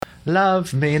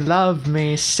Love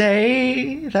me,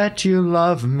 say that you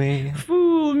love me.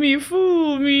 Fool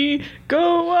me,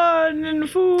 go on and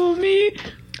fool me.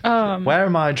 Where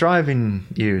am I driving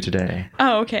you today?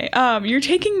 Oh, okay. You're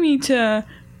taking me to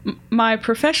my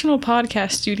professional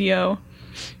podcast studio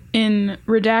in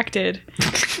Redacted,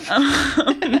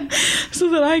 so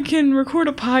that I can record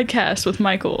a podcast with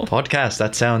Michael. Podcast,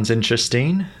 that sounds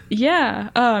interesting.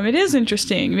 Yeah, it is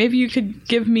interesting. Maybe you could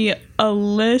give me a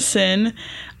listen.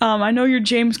 I know you're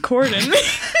James Corden.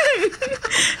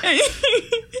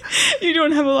 You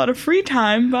don't have a lot of free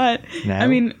time, but No. I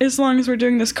mean, as long as we're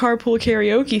doing this carpool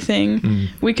karaoke thing,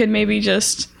 we could maybe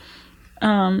just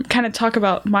kind of talk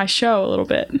about my show a little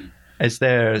bit. Is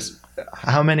there...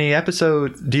 How many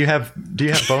episodes do you have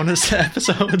bonus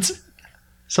episodes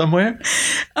somewhere?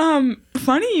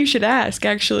 Funny you should ask,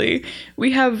 actually.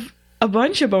 We have a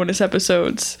bunch of bonus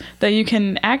episodes that you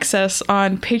can access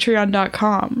on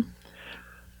patreon.com.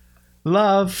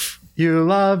 Love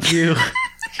you.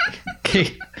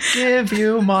 Give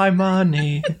you my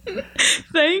money.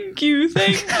 Thank you.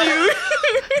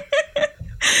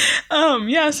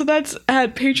 Yeah, so that's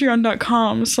at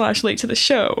patreon.com/late to the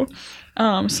show.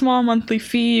 Small monthly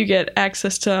fee, you get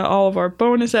access to all of our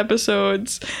bonus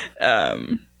episodes.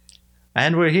 And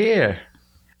we're here.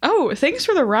 Oh, thanks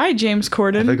for the ride, James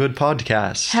Corden. Have a good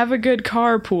podcast. Have a good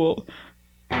carpool.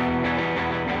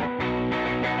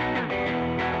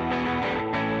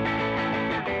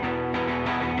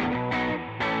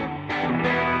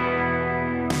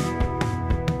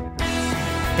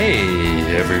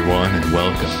 Hey everyone, and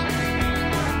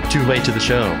welcome. Too late to the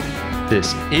show.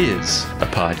 This is a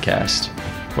podcast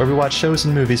where we watch shows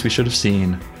and movies we should have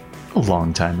seen a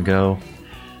long time ago.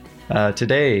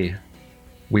 Today,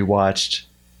 we watched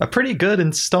a pretty good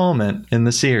installment in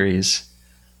the series,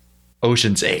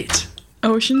 Ocean's 8.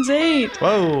 Ocean's 8.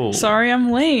 Whoa! Sorry I'm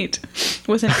late.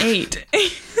 With an 8.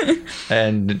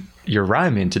 And you're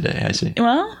rhyming today, I see.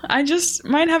 Well, I just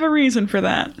might have a reason for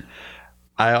that.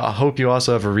 I hope you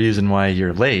also have a reason why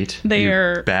you're late.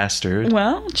 They're bastard.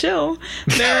 Well, chill.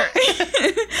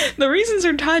 The reasons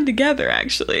are tied together,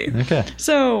 actually. Okay.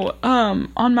 So,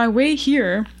 on my way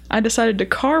here, I decided to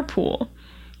carpool.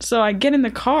 So I get in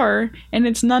the car, and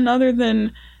it's none other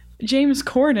than James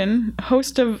Corden,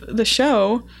 host of the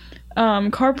show,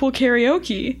 Carpool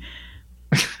Karaoke.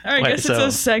 Or I guess it's a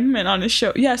segment on his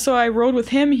show. Yeah, so I rode with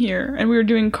him here, and we were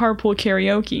doing carpool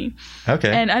karaoke.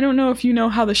 Okay. And I don't know if you know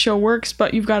how the show works,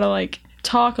 but you've got to,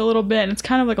 talk a little bit, and it's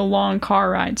kind of like a long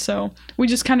car ride, so we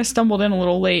just kind of stumbled in a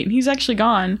little late, and he's actually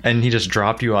gone. And he just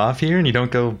dropped you off here, and you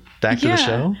don't go back to the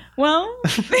show? Well...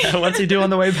 What's he do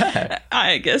on the way back?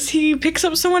 I guess he picks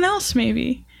up someone else,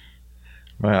 maybe.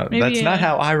 Well, Maybe, that's not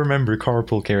how I remember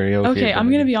carpool karaoke. Okay, I'm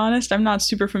going to be honest. I'm not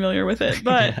super familiar with it,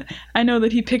 but I know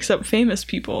that he picks up famous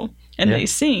people and they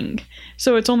sing.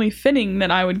 So it's only fitting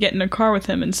that I would get in a car with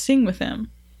him and sing with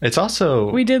him. It's also...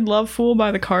 We did Love Fool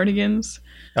by the Cardigans.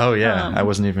 Oh, yeah. I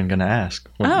wasn't even going to ask.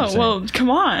 Oh, well,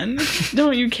 come on.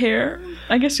 Don't you care?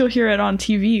 I guess you'll hear it on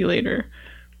TV later.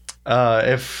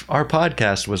 If our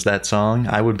podcast was that song,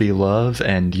 I would be Love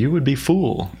and you would be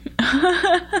Fool.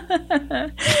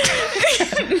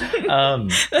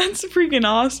 That's freaking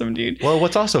awesome, dude. Well,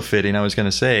 what's also fitting, I was going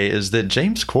to say, is that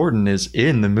James Corden is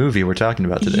in the movie we're talking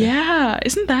about today. Yeah,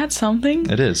 isn't that something?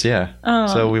 It is, yeah.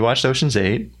 So we watched Ocean's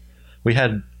 8. We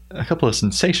had a couple of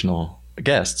sensational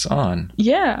guests on.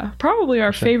 Yeah, probably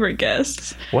our favorite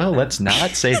guests. Well, let's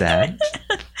not say that.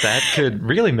 That could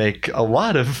really make a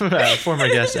lot of former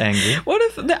guests angry. What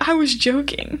if I was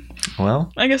joking?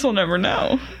 Well, I guess we'll never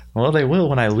know. Well, they will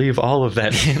when I leave all of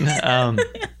that in.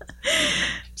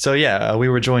 So yeah, we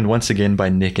were joined once again by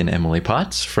Nick and Emily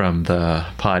Potts from the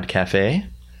Pod Cafe.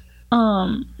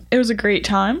 It was a great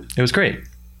time. It was great.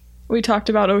 We talked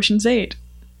about Ocean's 8.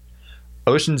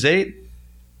 Ocean's 8,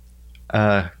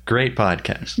 great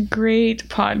podcast. Great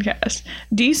podcast.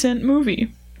 Decent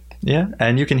movie. Yeah,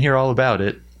 and you can hear all about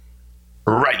it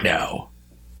right now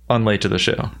on Late to the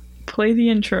Show. Play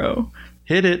the intro.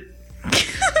 Hit it.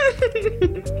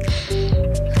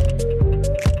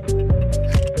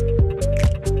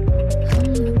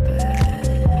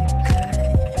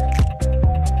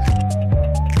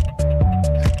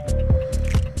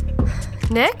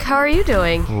 Nick, how are you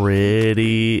doing?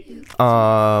 Pretty,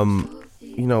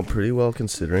 pretty well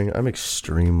considering. I'm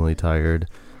extremely tired.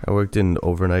 I worked an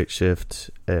overnight shift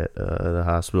at the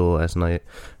hospital last night,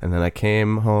 and then I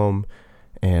came home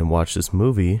and watched this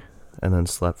movie, and then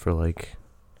slept for like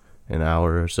an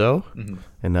hour or so,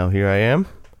 and now here I am.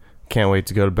 Can't wait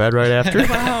to go to bed right after.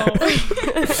 Wow.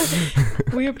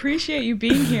 We appreciate you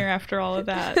being here after all of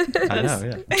that. I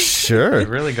know, yeah. Sure. You're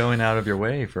really going out of your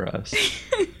way for us.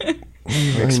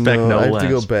 Expect no I have less. to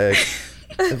go back.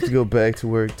 I have to go back to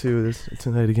work too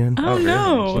tonight again. Oh,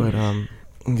 no.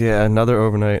 But yeah, another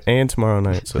overnight and tomorrow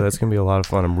night. So that's gonna be a lot of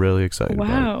fun. I'm really excited. About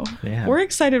Wow. Yeah. We're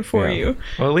excited for Yeah. you.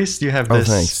 Well, at least you have Oh, this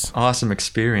thanks. awesome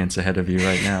experience ahead of you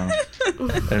right now.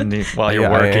 And while you're Yeah,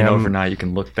 I working am. overnight, you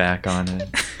can look back on it.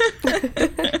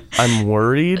 it. I'm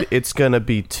worried it's gonna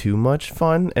be too much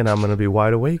fun, and I'm gonna be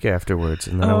wide awake afterwards,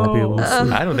 and then I won't be able to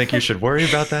sleep. I don't think you should worry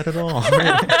about that at all.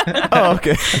 Oh,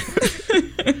 okay.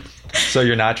 So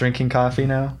you're not drinking coffee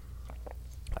now?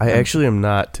 I actually am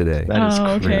not today That is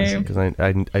Oh, crazy. okay. because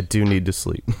I do need to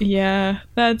sleep. Yeah,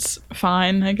 that's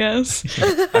fine, I guess.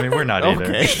 I mean, we're not either.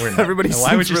 Okay. We're not. Everybody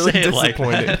Why would you seems really say it like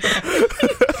disappointed.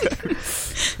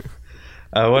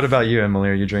 that? What about you, Emily?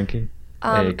 Are you drinking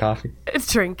a coffee?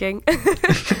 It's drinking.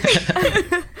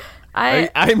 I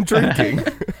I'm drinking.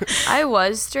 I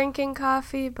was drinking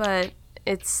coffee, but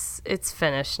it's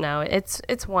finished now. It's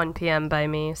 1 p.m. by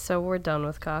me, so we're done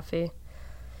with coffee.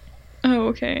 Oh,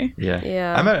 okay. Yeah.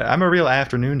 Yeah. I'm a real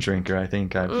afternoon drinker. I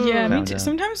think I've Yeah, me found too. out.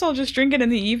 Sometimes I'll just drink it in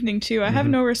the evening too. I have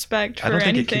no respect for I don't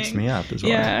think anything. it keeps me up as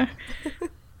well. Yeah.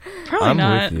 Probably I'm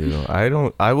not. with you.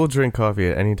 I will drink coffee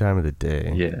at any time of the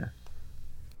day. Yeah.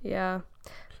 Yeah.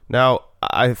 Now,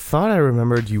 I thought I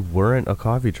remembered you weren't a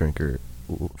coffee drinker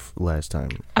last time.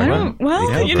 I don't.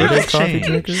 Well, you know, British coffee changed,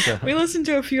 drinker? so- we listened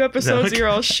to a few episodes of Okay. your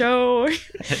old show.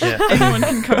 Yeah. Anyone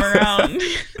can come around.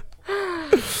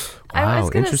 I was Wow,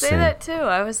 gonna say interesting. that too.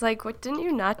 I was like, "What? Didn't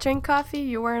you not drink coffee?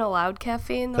 You weren't allowed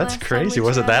caffeine." That's last time crazy. we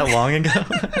Was it that chatted?" long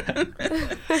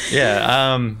ago?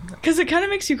 Yeah. Because it kind of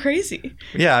makes you crazy.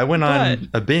 Yeah. I went on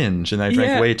But- a binge and I drank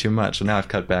Yeah. way too much, so now I've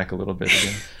cut back a little bit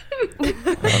again.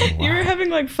 You were having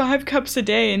like 5 cups a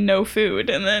day and no food,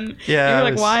 and then Yeah. you I were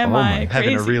like, was "Why am I crazy?"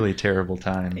 having a really terrible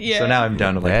time. Yeah. So now I'm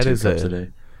down to like That 2 is cups a- a day.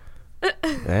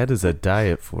 That is a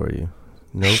diet for you.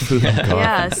 No food and coffee.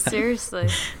 Yeah, seriously.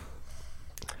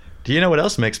 Do you know what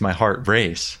else makes my heart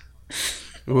race?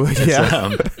 Well, It's,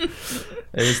 yeah.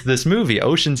 it's this movie,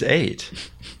 Ocean's 8.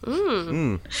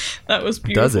 That was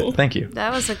Does beautiful. it? Thank you.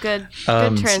 That was a good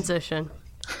Um, transition.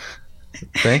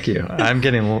 Thank you. I'm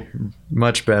getting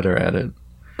much better at it.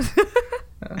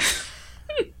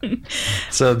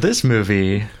 So this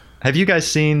movie, have you guys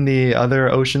seen the other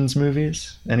Ocean's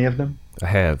movies? Any of them? I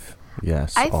have.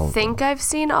 Yes. I all of think them. I've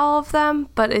seen all of them,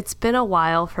 but it's been a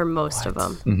while for most of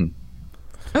them.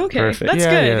 Okay, Perfect. that's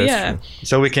Yeah, good. that's Yeah. true.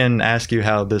 So we can ask you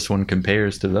how this one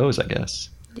compares to those, I guess.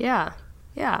 Yeah.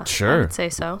 Yeah. I Sure. would say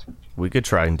so. We could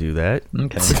try and do that.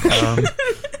 Okay.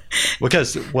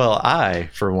 Because, well,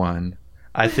 for one,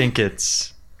 I think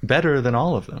it's better than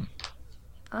all of them.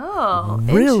 Oh,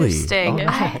 Really? interesting.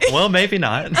 Well, maybe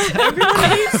not.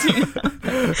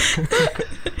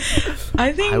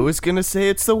 I think. I was gonna say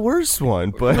it's the worst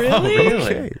one, but Really?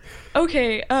 okay.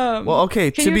 Okay. Well,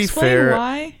 okay. Can To you be explain fair,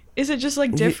 why? Is it just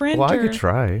like different? Well, I or? could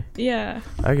try. Yeah.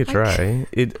 I could try.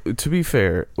 It. To be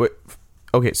fair,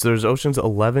 okay. So there's Ocean's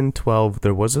 11, 12.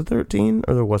 There was a 13,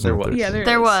 or there wasn't. There a was. 13? Yeah.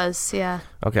 There is. was, yeah.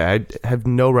 Okay, I have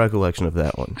no recollection of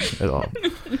that one at all.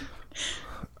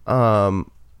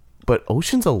 But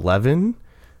Ocean's 11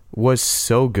 was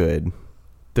so good.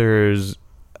 There's,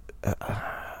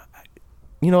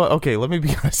 you know what? Okay, let me be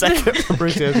honest. I can't remember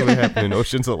exactly what happened in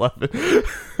Ocean's 11.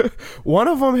 One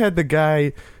of them had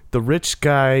the rich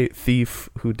guy thief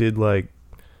who did like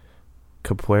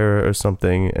capoeira or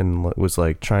something and was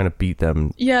like trying to beat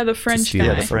them. Yeah, the French steal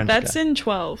guy. the French That's guy. in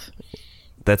 12.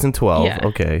 That's in 12. Yeah.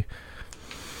 Okay.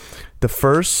 The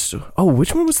first,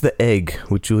 which one was the egg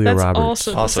with Julia That's Roberts?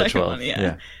 also the Also second 12. one.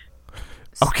 Yeah.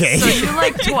 Okay. So you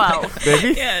like 12.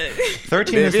 Maybe. Yeah.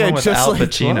 13 is the Maybe I one with just Al like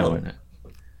Pacino 12. in it.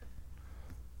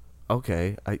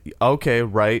 Okay.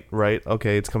 Right.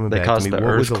 Okay, it's coming They back caused to me. the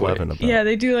What was earthquake. 11 about? Yeah,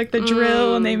 they do like the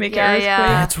drill and they make yeah, an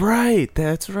yeah. earthquake.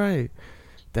 That's right.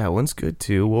 That one's good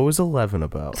too. What was 11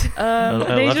 about?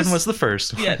 They 11 just, was the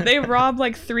first one. yeah, they rob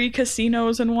like 3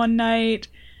 casinos in one night.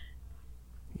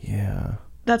 Yeah.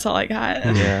 That's all I got.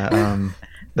 Yeah,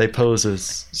 they pose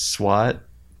as SWAT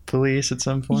police at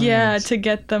some point. Yeah, to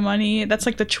get the money. That's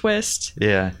like the twist.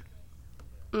 Yeah.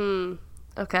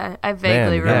 Okay, I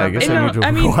vaguely Man, yeah, I remember. guess You I know, need to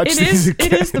I mean, watch it these is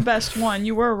again. the best one.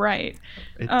 You were right.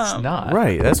 It's not.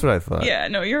 Right, that's what I thought. Yeah,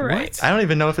 no, you're right. I don't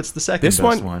even know if it's the second This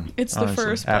best one- one. It's the honestly,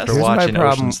 first After best. Here's my watching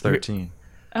problem. Ocean's 13.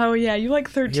 Oh yeah, you like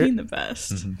 13 Here- the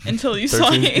best until you saw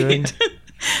 13's 8. good?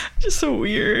 Just so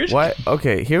weird. Why?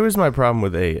 Okay, here was my problem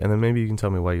with 8, and then maybe you can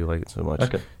tell me why you like it so much.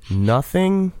 Okay.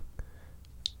 Nothing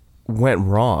went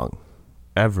wrong,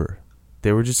 ever.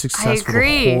 They were just successful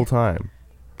agree. the whole time.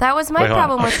 That was my Wait, hold on.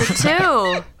 problem with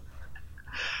it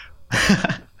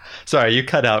too. Sorry, you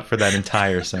cut out for that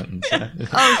entire sentence.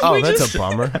 Oh, that's a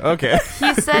bummer. Okay.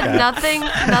 He said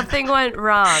nothing went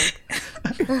wrong.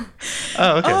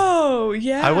 Oh, okay. Oh,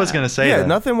 yeah. I was gonna say Yeah, that.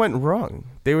 nothing went wrong.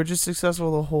 They were just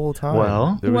successful the whole time.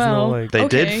 Well- there was no Well, like. They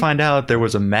Okay. did find out there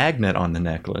was a magnet on the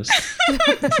necklace.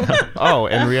 Oh,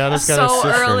 and Rihanna's got So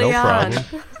a sister. early No on.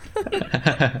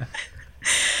 problem.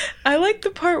 I like the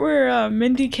part where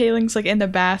Mindy Kaling's like in the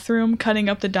bathroom cutting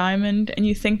up the diamond, and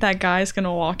you think that guy's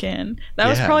gonna walk in. That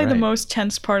was Yeah, probably the right. most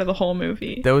tense part of the whole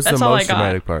movie. That was That's the all most I got.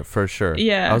 dramatic part for sure.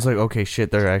 Yeah. I was like, okay,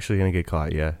 shit, they're actually gonna get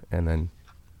caught. Yeah, and then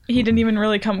He didn't even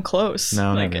really come close,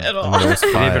 No, like never. at I all. mean, it was They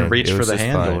didn't even fine. reach It for was the just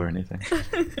handle fine. or anything.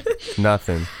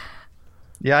 Nothing.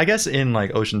 Yeah, I guess in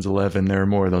like Ocean's 11, there are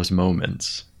more of those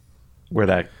moments where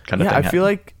that kind of Yeah, thing I feel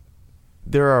happened. like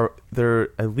there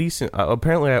at least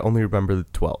apparently I only remember the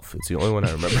 12. It's the only one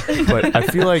I remember. But I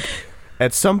feel like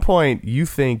at some point you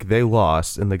think they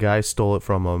lost and the guy stole it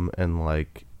from them and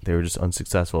like they were just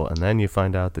unsuccessful, and then you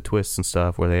find out the twists and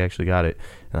stuff where they actually got it,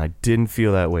 and I didn't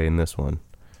feel that way in this one.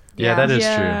 Yeah, that is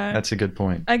Yeah. true. That's a good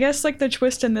point. I guess like the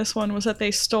twist in this one was that they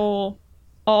stole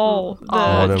all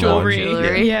All the the jewelry.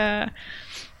 jewelry. Yeah.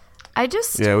 I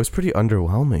just Yeah, it was pretty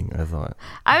underwhelming, I thought.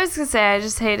 I was gonna say I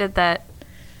just hated that.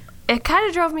 It kind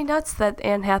of drove me nuts that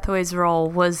Anne Hathaway's role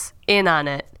was in on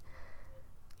it.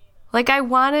 Like I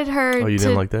wanted her. Oh, you to,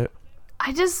 didn't like that?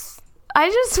 I just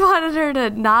wanted her to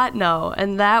not know,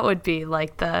 and that would be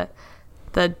like the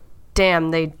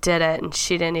damn they did it and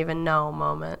she didn't even know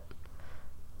moment.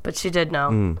 But she did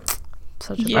know.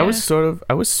 Such a Yeah.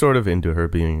 I was sort of into her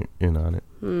being in on it.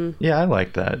 Yeah, I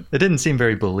like that. It didn't seem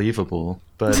very believable,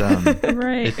 but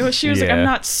Right. Well, she was like, Yeah. I'm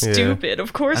not Yeah. stupid.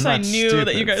 Of course I'm I not knew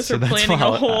that you stupid, guys so were that's planning why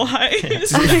a whole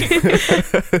heist.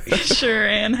 Sure,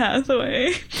 Anne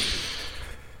Hathaway.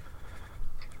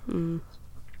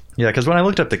 yeah, because when I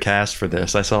looked up the cast for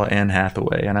this, I saw Anne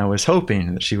Hathaway, and I was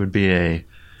hoping that she would be a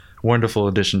wonderful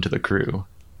addition to the crew.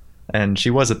 And she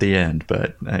was at the end,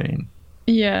 but I mean,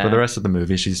 Yeah. for the rest of the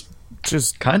movie, she's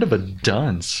Just kind of a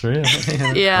dunce, really.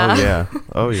 Yeah. oh yeah.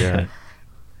 Oh yeah.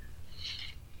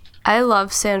 I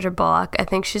love Sandra Bullock. I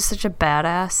think she's such a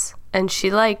badass, and she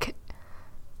like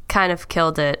kind of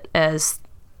killed it as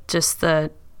just the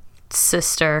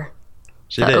sister.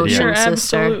 She The did, ocean You're yeah.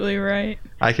 sister. absolutely right.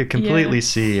 I could completely Yeah.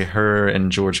 see her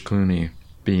and George Clooney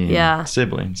being Yeah.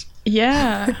 siblings.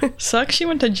 Yeah. Sucks she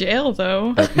went to jail,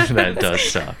 though. That does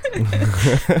suck.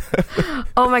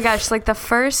 Oh my gosh, like the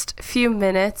first few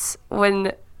minutes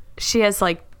when she has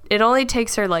like, it only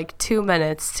takes her like 2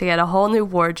 minutes to get a whole new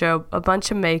wardrobe, a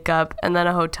bunch of makeup, and then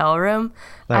a hotel room.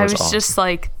 That I was was awesome. just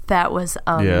like, that was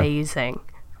amazing.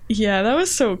 Yeah, that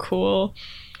was so cool.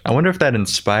 I wonder if that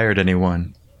inspired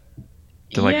anyone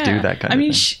to like do Yeah. that kind I of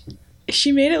mean, thing.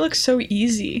 she made it look so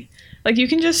easy. Like, you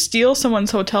can just steal someone's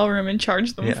hotel room and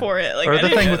charge them Yeah. for it. Like, Or I the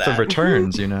didn't thing know with the that.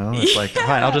 returns, you know? It's like,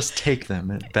 fine, I'll just take them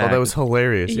back. Oh, that was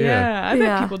hilarious. Yeah, I bet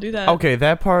Yeah. people do that. Okay,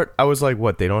 that part I was like,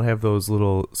 what? They don't have those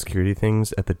little security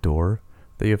things at the door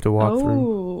that you have to walk through.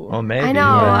 Oh. Well, maybe. I know.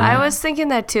 yeah. I was thinking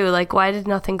that too. Like, why did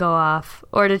nothing go off?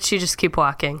 Or did she just keep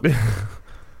walking?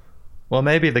 Well,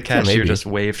 maybe the cashier maybe. just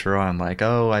waved her on, like,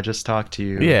 oh, I just talked to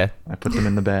you. Yeah. I put them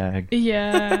in the bag.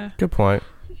 Yeah. Good point.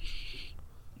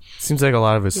 Seems like a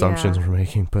lot of assumptions Yeah. we're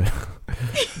making, but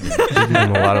giving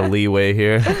them a lot of leeway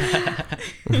here.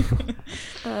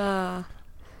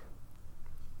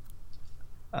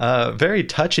 Very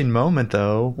touching moment,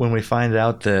 though, when we find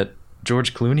out that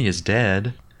George Clooney is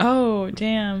dead. Oh,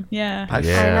 damn. Yeah.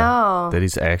 Yeah, know. that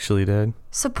he's actually dead.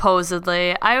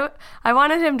 Supposedly. I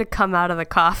wanted him to come out of the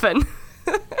coffin.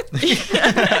 Out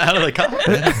of the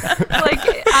coffin. Like,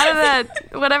 out of that,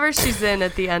 whatever she's in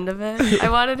at the end of it. I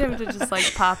wanted him to just,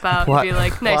 like, pop out What? and be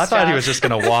like, nice Well, I thought he job. was just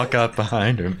going to walk up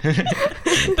behind him.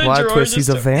 The Plot drawer twist, he's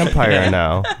a just- vampire Yeah.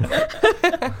 now. Oh,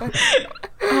 that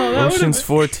would've Ocean's been-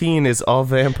 14 is all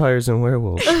vampires and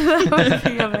werewolves. That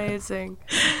would be amazing.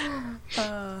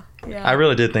 Yeah. I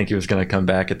really did think he was going to come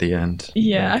back at the end.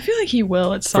 Yeah, I feel like he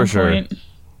will at some For sure. point.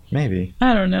 Maybe.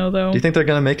 I don't know, though. Do you think they're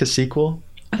going to make a sequel?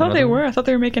 I thought they Another were. I thought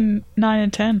they were making 9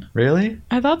 and 10. Really?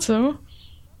 I thought so.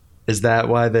 Is that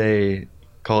why they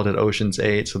called it Ocean's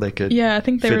 8 so they could... Yeah, I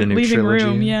think they Fit were a new leaving trilogy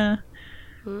room. in? Yeah.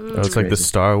 Oh, it's like the crazy.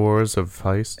 Star Wars of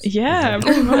heists. Yeah,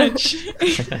 pretty much.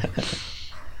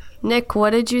 Nick,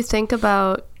 what did you think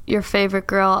about your favorite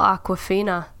girl,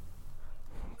 Aquafina?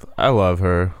 I love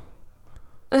her.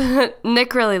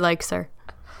 Nick really likes her.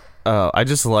 I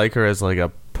just like her as like a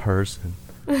person.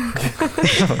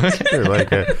 Or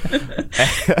like I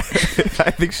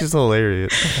think she's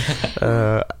hilarious.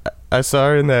 I saw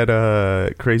her in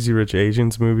that Crazy Rich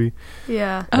Asians movie.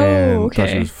 Yeah. Oh, and thought she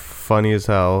okay. was funny as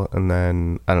hell. And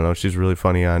then I don't know, she's really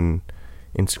funny on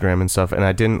Instagram and stuff, and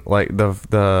I didn't like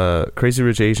the Crazy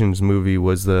Rich Asians movie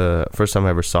was the first time I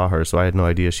ever saw her, so I had no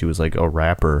idea she was like a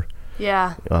rapper.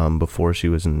 Yeah. Before she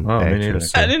was an Oh, me neither.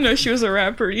 actress. I didn't know she was a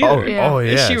rapper either. Oh, Yeah.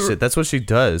 yeah, Is she- shit, that's what she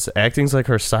does. Acting's like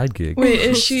her side gig. Wait,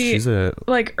 is she She's a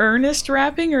like earnest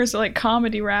rapping or is it like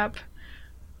comedy rap?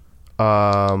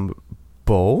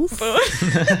 both.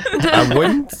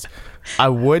 I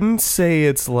wouldn't say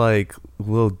it's like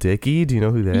Lil Dicky. Do you know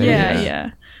who that is?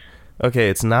 Yeah. Okay,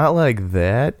 it's not like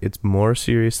that. It's more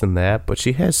serious than that, but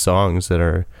she has songs that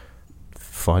are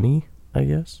funny, I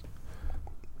guess.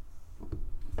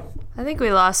 I think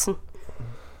we lost him.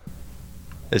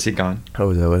 Is he gone? Oh,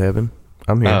 is that what happened?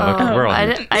 I'm here. Oh, okay, we're all I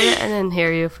here. didn't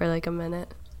hear you for like a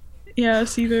minute. Yeah,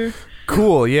 us either.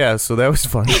 Cool, yeah, so that was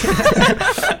fun.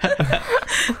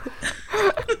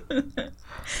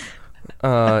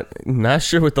 Not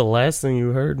sure what the last thing you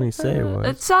heard me say was.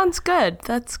 It sounds good.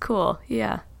 That's cool.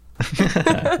 Yeah.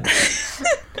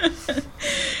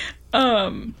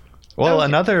 Well, Okay.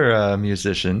 another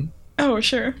musician Oh,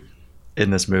 sure. in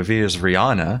this movie is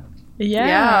Rihanna.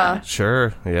 Yeah.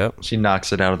 Sure, yep. She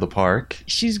knocks it out of the park.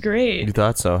 She's You great.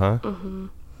 thought so, huh?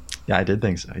 Yeah, I did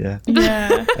think so. Yeah.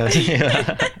 Yeah.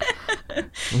 Yeah.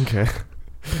 Okay.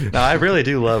 Now, I really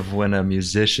do love when a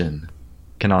musician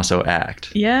can also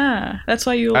act, Yeah. That's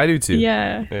why you I do too.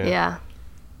 Yeah. Yeah.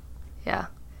 Yeah.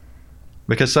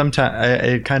 because sometimes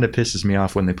it kind of pisses me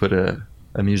off when they put a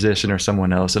musician or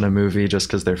someone else in a movie just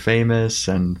because they're famous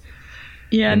and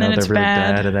Yeah, and then they're it's really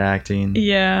bad. bad at acting.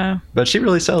 Yeah. But she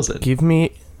really sells it. Give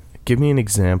me an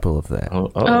example of that. Oh,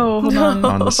 hold on.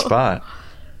 On the spot.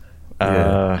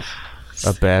 Yeah.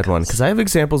 A bad one, because I have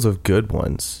examples of good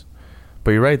ones.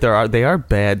 But you're right, they are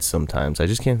bad sometimes. I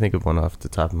just can't think of one off the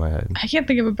top of my head. I can't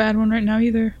think of a bad one right now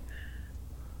either.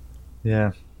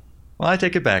 Yeah. Well, I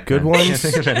take it back. Good then. ones? Can't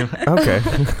think of anyone.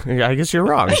 Okay, I guess you're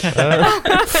wrong.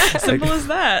 Simple as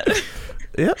that.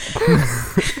 Yep.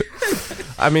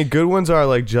 I mean, good ones are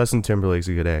like Justin Timberlake's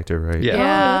a good actor, right? Yeah.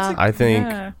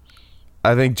 Yeah.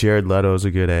 I think Jared Leto's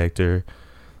a good actor.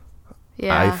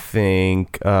 Yeah. I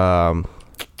think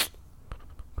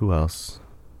who else?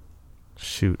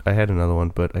 Shoot, I had another one,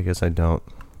 but I guess I don't.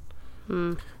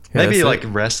 Yeah, Maybe that's like it.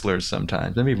 wrestlers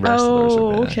sometimes. Maybe wrestlers Oh,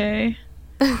 are bad. okay.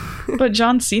 But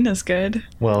John Cena's good.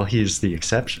 Well, he's the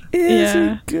exception. Is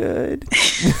Yeah. he good?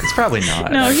 It's probably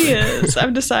not. No, he is.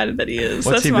 I've decided that he is.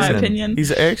 What's That's he my been in? opinion.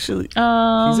 He's actually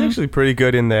pretty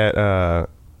good in that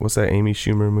what's that Amy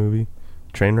Schumer movie?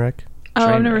 Trainwreck? Oh, I've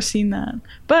Trainwreck. never seen that.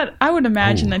 But I would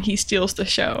imagine Ooh. that he steals the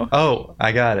show. Oh,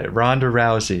 I got it. Ronda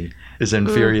Rousey is in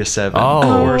Furious 7. Oh.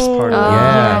 The worst part of the movie.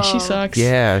 Yeah, she sucks.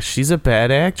 Yeah, she's a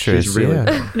bad actress. She's really yeah.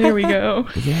 bad. There we go.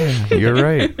 Yeah, you're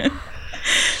right.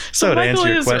 So to Michael answer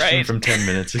your is question right. from 10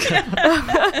 minutes ago.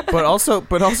 But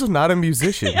also not a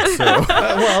musician. So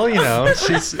Well, you know,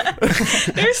 she's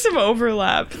There's some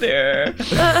overlap there.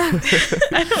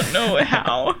 I don't know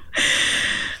how.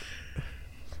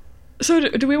 So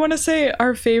do we want to say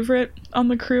our favorite on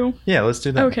the crew? yeah. Let's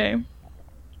do that. Okay.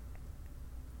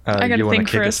 I you gotta wanna think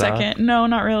kick for a us off? second. No,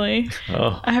 not really.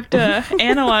 Oh, I have to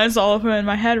analyze all of them in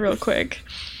my head real quick.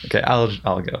 okay. I'll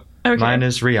go. Okay. Mine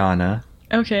is Rihanna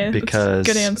Okay, because that's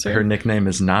a good answer. her nickname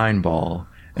is Nine Ball,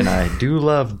 and I do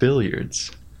love billiards.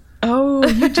 Oh,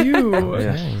 you do.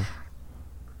 Yeah.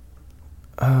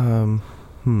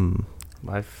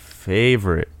 my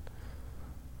favorite.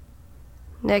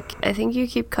 Nick, I think you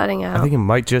keep cutting out. I think it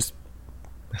might just.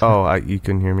 Oh, you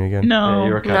couldn't hear me again. No. Yeah,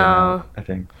 you were cutting No. out, I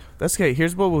think. That's okay.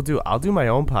 Here's what we'll do. I'll do my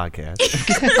own podcast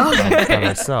by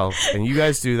myself, and you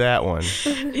guys do that one.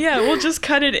 Yeah, we'll just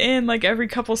cut it in like every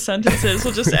couple sentences.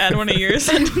 We'll just add one of your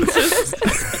sentences.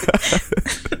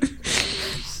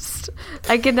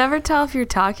 I can never tell if you're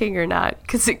talking or not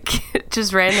because it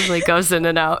just randomly goes in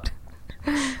and out.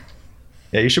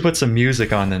 Yeah, you should put some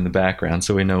music on in the background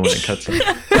so we know when it cuts in.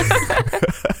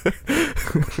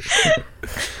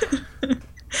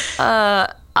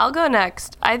 I'll go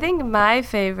next. I think my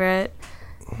favorite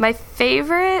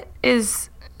is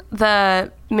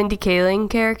the Mindy Kaling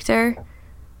character,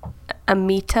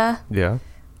 Amita. Yeah.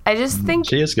 I just think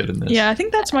She is good in this. Yeah, I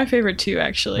think that's my favorite too,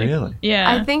 actually. Really?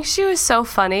 Yeah. I think she was so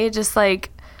funny. Just like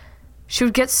she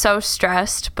would get so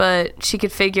stressed, but she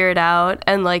could figure it out.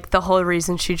 And like the whole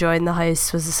reason she joined the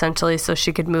heist was essentially so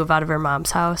she could move out of her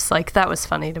mom's house. Like that was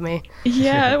funny to me.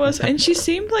 Yeah, it was. And she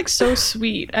seemed like so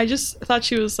sweet. I just thought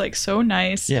she was like so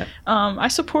nice. Yeah. I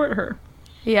support her.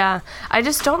 Yeah, I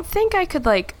just don't think I could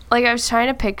like I was trying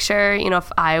to picture,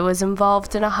 if I was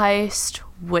involved in a heist,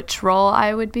 which role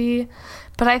I would be.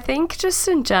 But I think just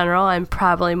in general, I'm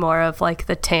probably more of like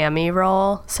the Tammy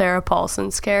role, Sarah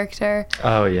Paulson's character.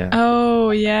 Oh yeah. Oh,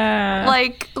 yeah.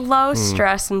 Like low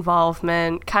stress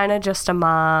involvement, kind of just a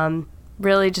mom,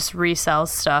 really just resells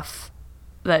stuff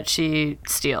that she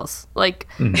steals. Like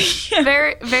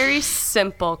very, very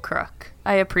simple crook.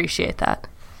 I appreciate that.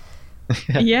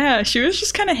 Yeah, she was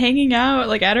just kind of hanging out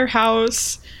like at her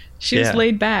house. She was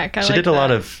laid back. She did a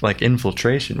lot of like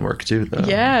infiltration work too, though.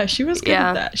 Yeah, she was good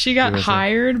at that. She got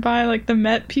hired by like the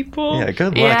Met people. Yeah,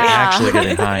 good luck actually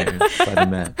getting hired by the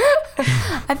Met.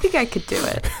 I think I could do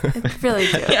it. I really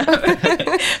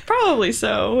do. Probably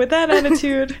so. With that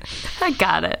attitude. I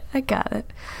got it.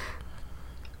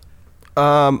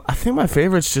 I think my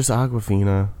favorite's just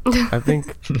Awkwafina. I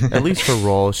think, at least for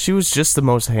role, she was just the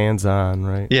most hands-on,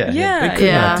 right? Yeah. They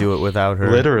could not do it without her.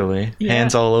 Literally. Yeah.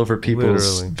 Hands all over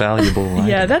people's valuable items.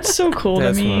 Yeah, that's so cool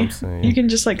That's to what me. I'm saying. You can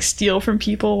just like steal from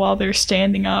people while they're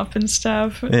standing up and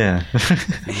stuff. Yeah.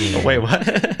 Wait, what?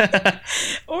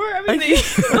 Or, I mean, they,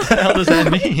 What the hell does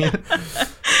that mean?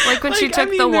 Like when she Like, I took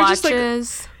mean, the they're just, like-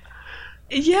 watches.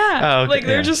 yeah, Oh, okay, like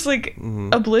they're yeah. just like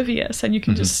oblivious and you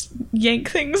can just yank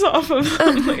things off of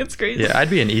them. Like, it's crazy. Yeah, I'd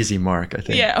be an easy mark, I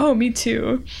think. Yeah, oh, me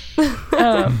too.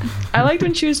 I liked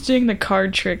when she was doing the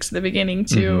card tricks at the beginning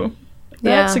too.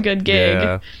 That's Yeah. a good gig.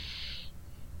 Yeah.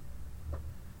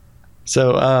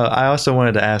 So I also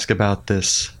wanted to ask about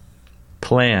this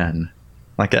plan,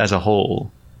 like as a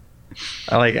whole.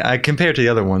 I compared to the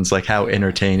other ones, like how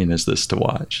entertaining is this to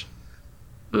watch?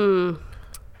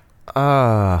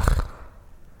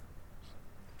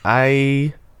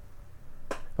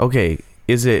 Okay,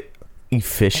 is it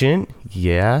efficient?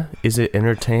 Yeah. Is it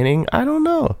entertaining? I don't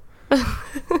know.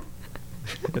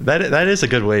 That is a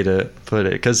good way to put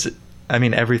it, because I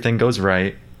mean everything goes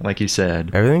right, like you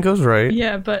said. Everything goes right.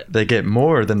 Yeah, but They get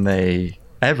more than they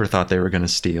ever thought they were going to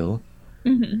steal,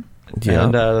 Yeah.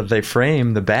 and they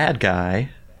frame the bad guy.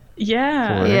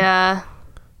 yeah. For- Yeah.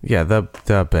 Yeah, the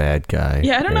bad guy.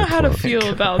 Yeah, I don't know how to feel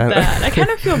about that. I kind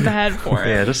of feel bad for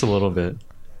Yeah, it. just a little bit.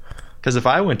 Because if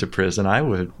I went to prison, I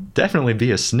would definitely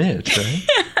be a snitch,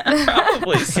 right?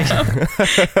 Probably so.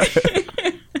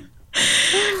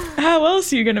 How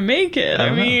else are you gonna make it? I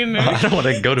mean, I don't want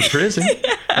to go to prison.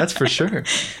 That's for sure.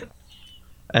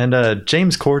 And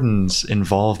James Corden's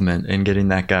involvement in getting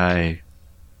that guy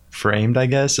framed, I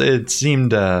guess, it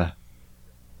seemed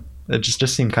it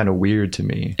just seemed kind of weird to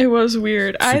me. it was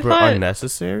weird. I Super thought,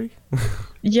 unnecessary. I thought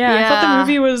the Yeah.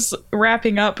 movie was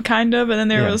wrapping up kind of, and then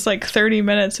there Yeah. was like 30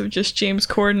 minutes of just James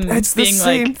Corden It's the being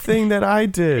same like, thing that I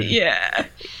did. yeah,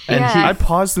 And Yeah. I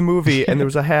paused the movie and there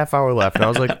was a half hour left, and I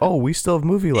was like, "Oh, we still have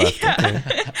movie left." Okay.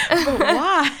 but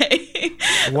why?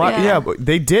 Why? Yeah. Yeah, but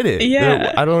they did it.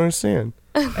 Yeah. I don't understand.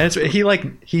 and it's,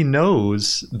 he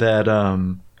knows that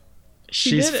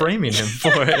she's did it. framing him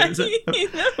for it. He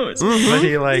knows. But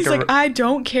he like, He's like, I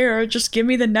don't care. Just give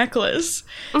me the necklace.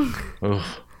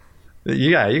 oh.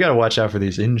 You gotta watch out for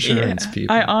these insurance Yeah.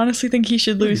 people. I honestly think he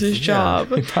should lose his job.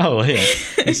 Probably.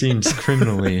 Yeah. He seems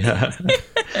criminally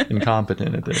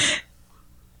incompetent at this.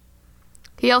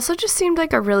 He also just seemed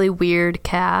like a really weird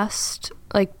cast.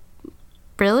 Like,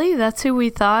 really? That's who we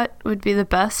thought would be the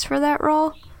best for that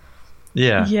role?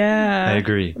 Yeah. Yeah, I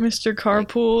agree. Mr.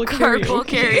 Carpool Carpool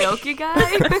karaoke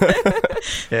guy?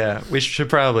 Yeah, we should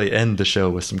probably end the show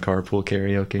with some carpool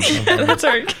karaoke. That's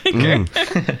our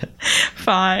kicker.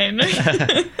 Fine.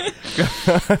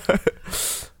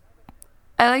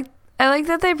 I like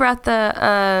that they brought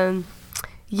the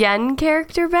Yen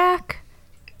character back.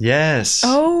 Yes.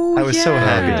 Oh, I was so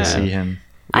happy yeah. to see him.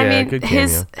 I Yeah, mean, good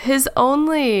his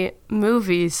only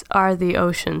movies are the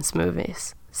Ocean's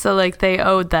movies. So like they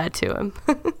owed that to him.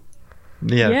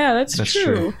 Yeah, Yeah, that's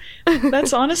true.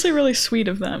 That's honestly really sweet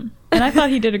of them. And I thought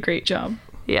he did a great job.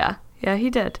 Yeah, he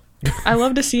did. I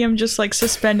love to see him just like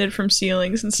suspended from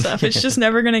ceilings and stuff. It's just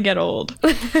never gonna get old.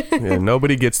 Yeah,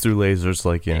 nobody gets through lasers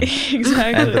like Yen Exactly.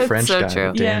 And the French so guy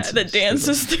true. yeah, dances. that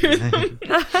dances through them.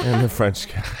 and the French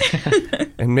guy,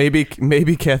 and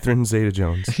maybe Catherine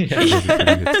Zeta-Jones.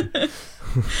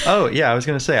 Oh, yeah, I was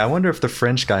going to say, I wonder if the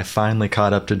French guy finally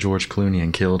caught up to George Clooney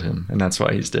and killed him, and that's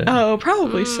why he's dead. Oh,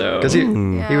 probably so. Because he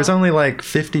was Yeah. only like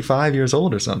 55 years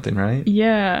old or something, right?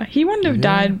 Yeah, he wouldn't have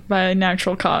died by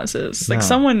natural causes. Like No.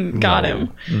 someone got No.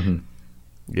 him.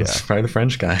 Yeah, It's probably the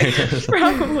French guy.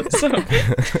 Probably so.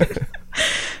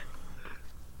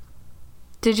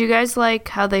 Did you guys like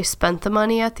how they spent the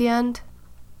money at the end?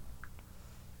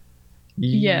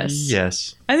 Yes.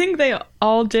 Yes. I think they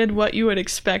all did what you would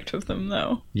expect of them,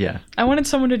 though. Yeah. I wanted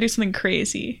someone to do something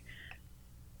crazy.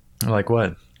 Like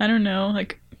what? I don't know,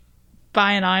 like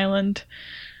buy an island.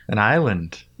 An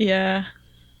island. Yeah.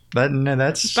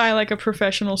 That's Buy like a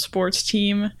professional sports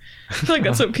team. I feel like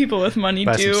that's what people with money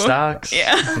buy do. some stocks.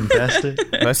 Yeah. Invest it.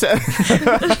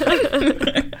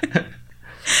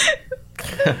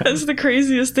 That's the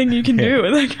craziest thing you can do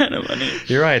with that kind of money.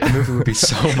 You're right. The movie would be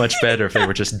so much better if they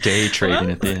were just day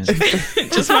trading at the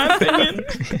end. Just my opinion.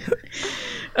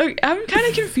 Okay, I'm kind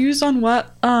of confused on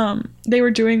what they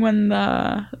were doing when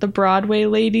the Broadway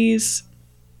ladies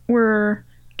were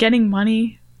getting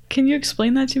money. Can you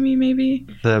explain that to me, maybe?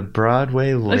 The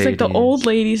Broadway ladies. It's like the old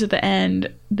ladies at the end.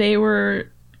 They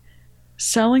were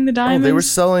selling the diamonds. They were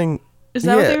selling. Is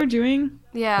that what they were doing?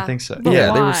 Yeah. I think so. But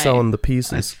Yeah, they were why? selling the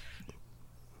pieces.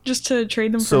 Just to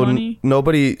trade them So for money?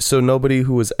 nobody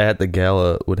who was at the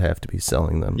gala would have to be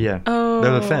selling them. Yeah. Oh.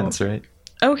 They're the fence, right?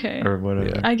 Okay. Or whatever.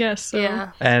 Yeah. I guess so.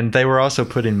 Yeah. And they were also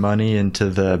putting money into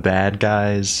the bad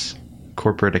guy's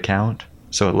corporate account.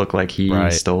 So it looked like he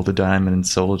Right. stole the diamond and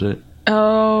sold it.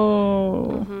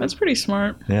 Oh. That's pretty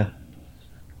smart. Yeah.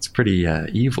 It's pretty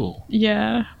evil.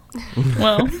 Yeah.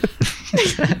 Well.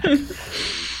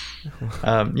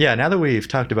 Yeah, now that we've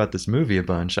talked about this movie a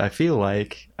bunch, I feel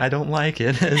like I don't like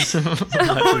it as much as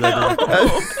I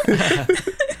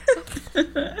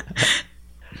do.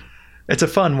 It's a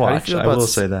fun watch, feel I about will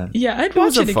say that. Yeah, I'd It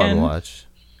was watch a it fun again. watch.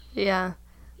 Yeah.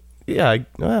 Yeah,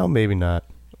 well, maybe not.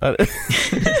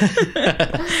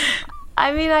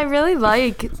 I mean, I really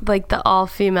like the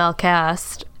all-female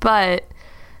cast, but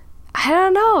I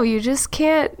don't know. You just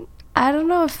can't. I don't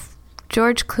know if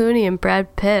George Clooney and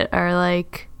Brad Pitt are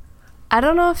like. I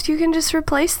don't know if you can just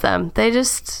replace them. They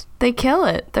kill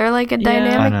it. They're like a Yeah. I know.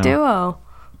 dynamic duo.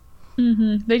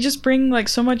 They just bring like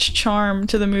so much charm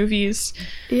to the movies.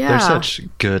 Yeah. They're such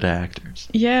good actors.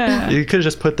 Yeah. You could have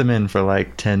just put them in for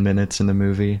like 10 minutes in the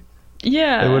movie.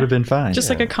 Yeah. It would have been fine. just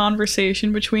like a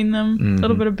conversation between them, a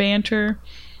little bit of banter.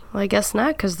 Well, I guess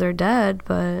not because they're dead,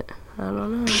 but I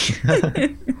don't know.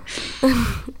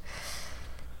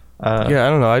 Yeah, I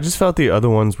don't know. I just felt the other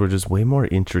ones were just way more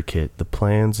intricate. The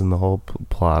plans and the whole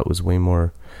plot was way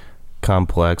more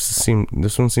complex.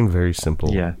 This one seemed very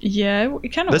simple. Yeah. Yeah, it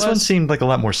kind of This was. one seemed like a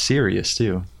lot more serious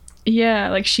too. Yeah,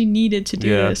 like she needed to do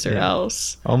Yeah, this or yeah.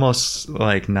 else. Almost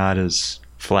like not as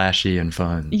flashy and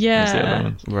fun as the Yeah. other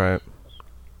ones. Right.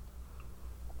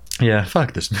 Yeah,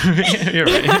 fuck this movie. You're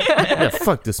right. Yeah,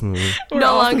 fuck this movie.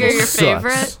 No longer your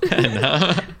Sucks.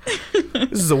 favorite.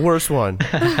 This is the worst one.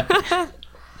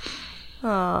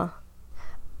 Oh.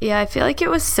 Yeah, I feel like it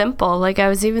was simple. Like, I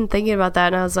was even thinking about that,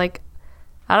 and I was like,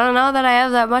 I don't know that I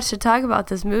have that much to talk about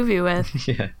this movie with.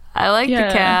 Yeah. I like Yeah.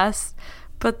 the cast,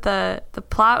 but the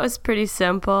plot was pretty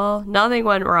simple. Nothing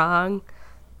went wrong.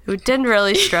 It didn't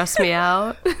really stress me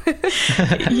out.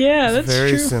 Yeah, that's Very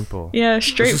true. simple. Yeah, Let's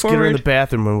just get her in straightforward. the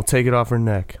bathroom and we'll take it off her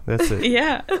neck. That's it.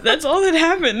 Yeah, that's all that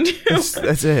happened.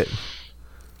 That's it.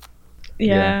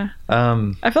 Yeah.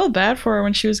 Um. I felt bad for her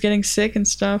when she was getting sick and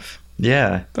stuff,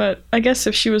 Yeah. but I guess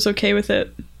if she was okay with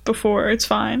it before, it's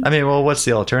fine. I mean, well, what's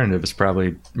the alternative? It's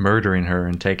probably murdering her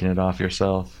and taking it off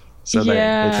yourself. So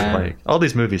Yeah. it's like all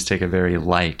these movies take a very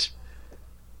light.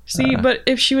 See, but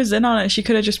if she was in on it, she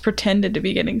could have just pretended to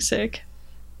be getting sick.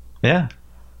 Yeah.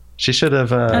 She should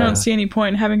have. I don't see any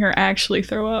point in having her actually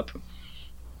throw up.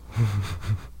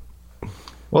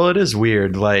 Well, it is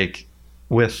weird, like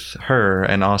with her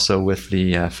and also with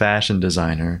the fashion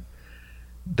designer.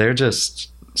 They're just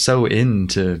so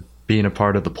into being a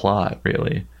part of the plot,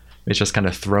 really. It's just kind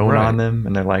of thrown Right. on them,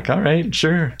 and they're like, all right,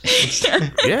 sure.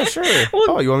 Yeah, sure.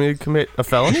 Oh, you want me to commit a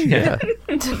felony? Yeah.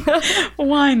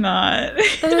 Why not?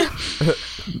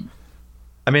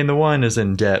 I mean, the one is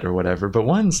in debt or whatever, but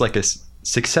one's like a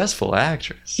successful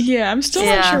actress. Yeah, I'm still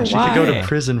Yeah. not sure She why. could go to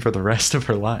prison for the rest of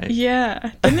her life.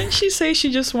 Yeah. Didn't she say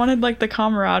she just wanted like the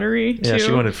camaraderie too? Yeah,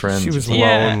 she wanted friends. She was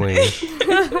Yeah. lonely.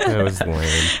 That was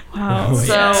lame. Wow.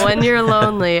 So yeah. when you're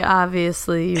lonely,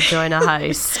 obviously you join a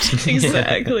heist.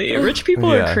 Exactly. Rich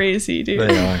people Yeah. are crazy, dude.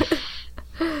 They are.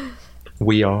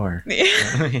 We are.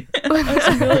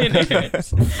 Us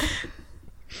millionaires.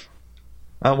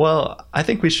 Well, I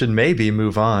think we should maybe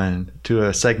move on to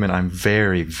a segment I'm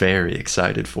very, very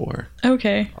excited for.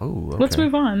 Okay. Oh, okay. Let's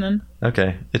move on then.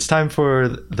 Okay, it's time for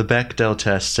the Bechdel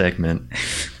test segment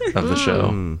of the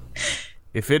show.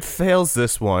 If it fails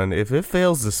this one,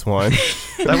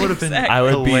 That would have been I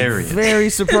would hilarious. be very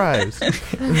surprised.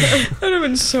 That would have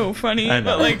been so funny, I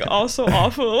know. but like also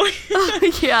awful.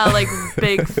 Yeah, like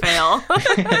big fail.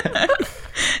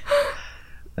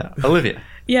 Olivia,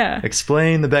 Yeah.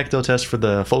 explain the Bechdel test for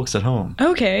the folks at home.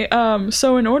 Okay,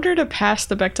 so in order to pass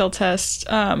the Bechdel test,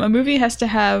 a movie has to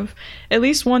have at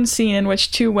least one scene in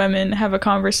which two women have a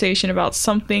conversation about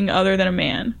something other than a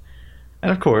man.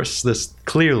 And of course, this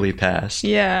clearly passed.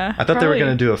 Yeah. I thought they were probably-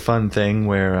 going to do a fun thing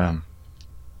where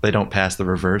they don't pass the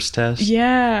reverse test.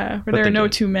 Yeah, where there they are no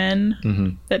did. two men hmm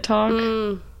that talk.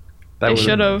 Mm. That They would've-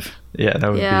 should have. Yeah,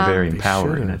 that would Yeah. be very They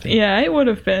empowering, should've. I think. Yeah, it would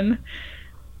have been.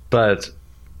 But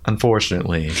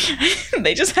unfortunately,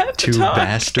 They just have to two talk.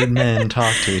 bastard men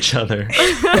talk to each other.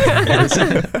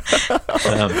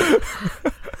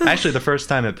 Actually, the first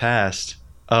time it passed,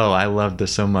 I loved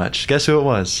this so much. Guess who it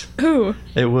was? Who?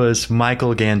 It was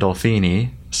Michael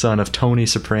Gandolfini, son of Tony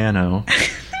Soprano.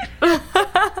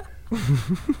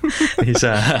 He's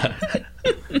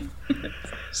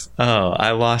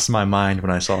I lost my mind when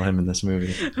I saw him in this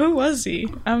movie. Who was he?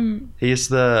 He's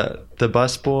the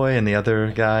bus boy and the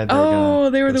other guy.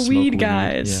 They were the weed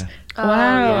guys. Yeah. Oh,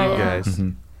 Wow. yeah. Guys.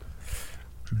 Mhm.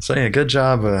 So yeah, good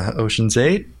job, Ocean's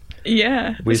 8.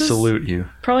 Yeah. We this is salute you.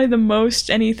 Probably the most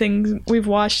anything we've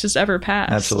watched has ever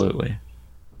passed. Absolutely.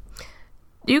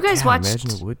 You guys Yeah, I watched.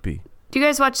 imagine it would be. You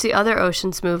guys watched the other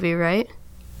Ocean's movie, right?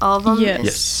 All of them. Yes.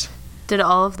 Yes. Did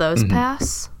all of those Mhm.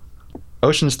 pass?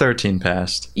 Ocean's 13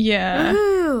 passed. Yeah.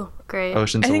 Ooh, great.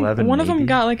 Ocean's I think 11. one of them maybe?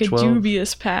 got like a 12?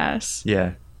 dubious pass.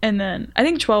 Yeah. And then I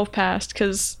think 12 passed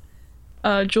because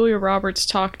Julia Roberts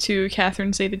talked to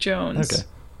Catherine Zeta-Jones. Okay.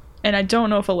 And I don't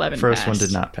know if 11 First passed. one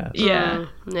did not pass. Yeah.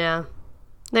 Yeah.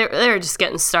 They were just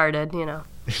getting started, you know.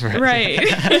 Right.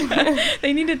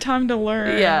 They needed time to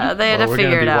learn. Yeah, they had Well, to we're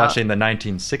figure gonna it be out. watching the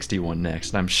 1960 one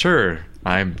next, and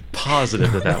I'm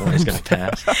positive that one is going to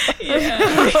pass.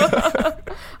 Yeah.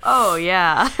 Oh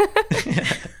yeah.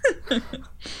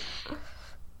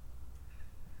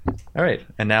 All right,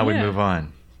 and now we Yeah. move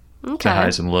on to Okay.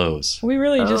 highs and lows. We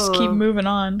really just keep Oh. moving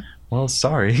on. Well,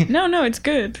 sorry. No, it's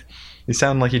good. You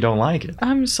sound like you don't like it.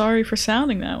 I'm sorry for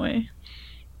sounding that way.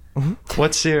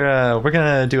 What's your, we're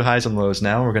going to do highs and lows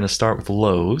now. We're going to start with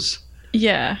lows.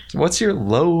 Yeah. What's your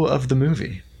low of the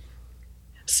movie?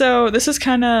 So this is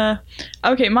kind of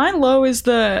okay. My low is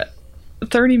the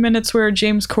 30 minutes where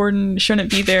James Corden shouldn't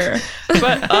be there.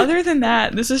 But other than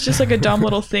that, this is just like a dumb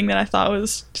little thing that I thought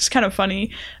was just kind of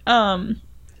funny.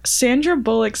 Sandra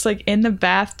Bullock's like in the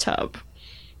bathtub,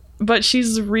 but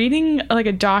she's reading like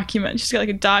a document. She's got like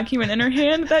a document in her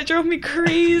hand. That drove me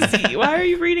crazy. Why are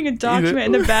you reading a document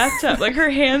in the bathtub? Like her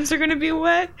hands are gonna be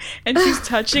wet, and she's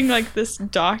touching like this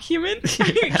document. Are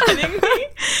you kidding me?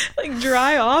 Like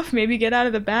dry off, maybe get out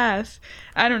of the bath.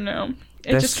 I don't know.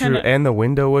 It That's just true. kind of And the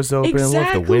window was open. Look,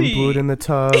 the wind Exactly. blew it in the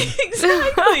tub.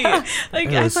 exactly. Like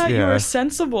It I was- thought you yeah. were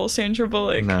sensible, Sandra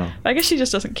Bullock. No. I guess she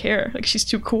just doesn't care. Like she's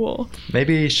too cool.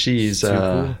 Maybe she's Too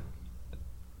cool.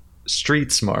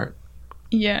 street smart.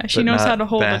 Yeah, she But knows not how to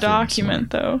hold the bathroom document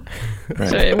though, Right.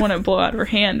 so it wouldn't blow out of her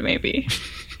hand. Maybe.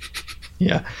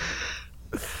 Yeah.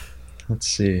 Let's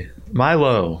see. My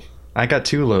low. I got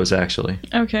two lows, actually.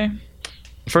 Okay.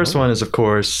 First one is, of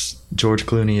course, George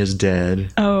Clooney is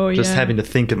dead. Oh yeah. Just having to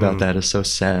think about that is so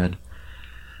sad.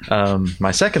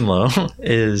 My second low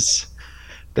is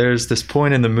there's this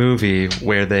point in the movie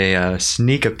where they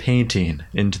sneak a painting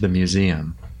into the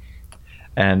museum.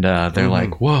 And they're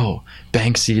like, whoa,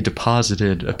 Banksy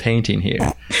deposited a painting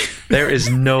here. There is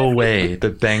no way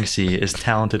that Banksy is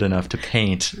talented enough to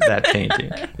paint that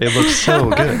painting. It looks so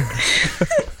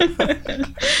good.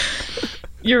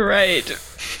 You're right.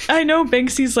 I know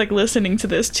Banksy's like listening to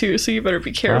this too, so you better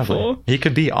be careful. Probably. He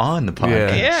could be on the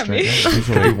podcast. Yeah, right maybe. now. He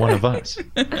could be one of us.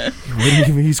 What do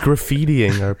you mean he's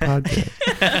graffitiing our podcast?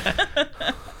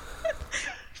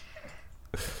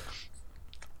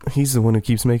 He's the one who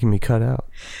keeps making me cut out.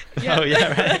 Yeah. Oh, yeah,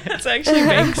 right. It's actually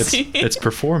Banksy. It's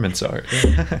performance art.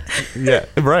 Yeah,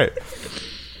 right.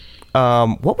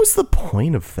 What was the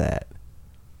point of that?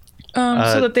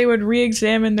 So that they would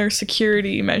re-examine their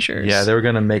security measures. Yeah, they were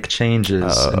going to make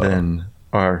changes, and then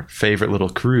our favorite little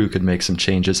crew could make some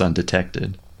changes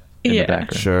undetected in Yeah. the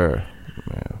background. Sure.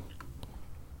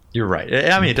 You're right.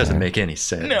 I mean, it doesn't make any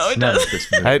sense. No, it None of doesn't.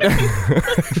 this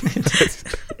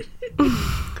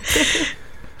movie.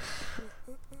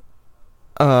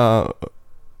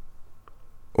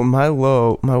 My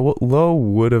low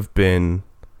would have been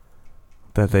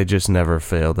that they just never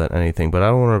failed at anything, but I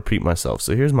don't want to repeat myself.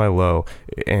 So here's my low,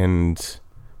 and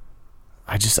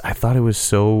I thought it was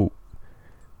so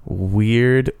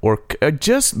weird, or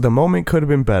just the moment could have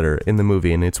been better in the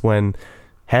movie, and it's when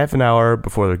half an hour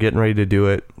before they're getting ready to do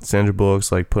it, Sandra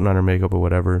Bullock's like putting on her makeup or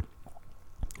whatever,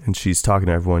 and she's talking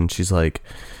to everyone. She's like,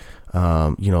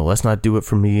 let's not do it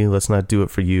for me. Let's not do it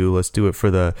for you. Let's do it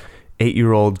for the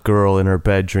 8-year-old girl in her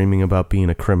bed dreaming about being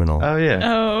a criminal. Oh, yeah.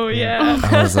 Oh yeah.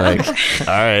 I was like, all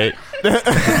right.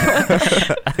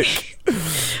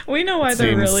 We know why they're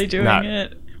Seems really doing not-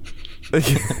 it.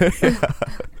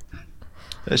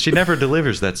 She never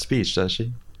delivers that speech, does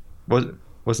she?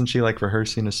 Wasn't she like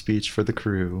rehearsing a speech for the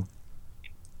crew?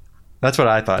 That's what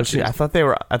I thought. I thought they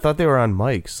were on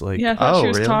mics. Like, Yeah, I thought she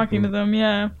was really? talking to them.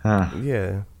 Yeah. Huh.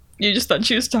 yeah. You just thought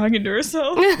she was talking to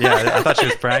herself. Yeah, I thought she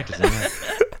was practicing. Yeah.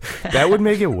 That would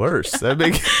make it worse.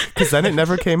 Because then it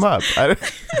never came up.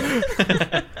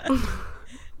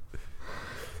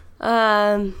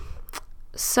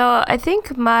 So I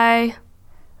think I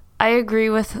agree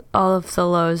with all of the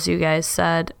lows you guys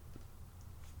said.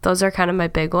 Those are kind of my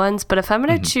big ones. But if I'm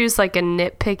going to choose like a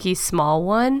nitpicky small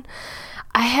one,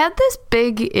 I had this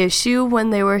big issue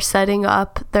when they were setting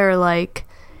up their like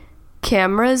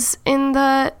cameras in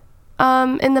the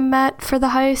Met for the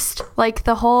heist. Like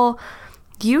the whole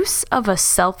use of a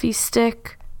selfie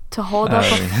stick to hold up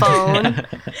a phone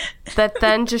that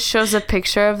then just shows a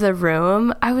picture of the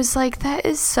room. I was like, that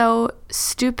is so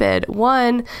stupid.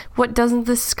 One, what doesn't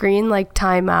the screen like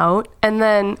time out? And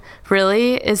then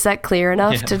really, is that clear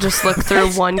enough to just look through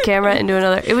one camera into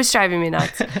another? It was driving me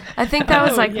nuts. I think that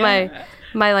was like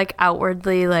my like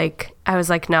outwardly like, I was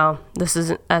like, no,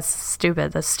 that's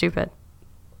stupid. That's stupid.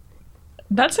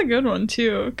 That's a good one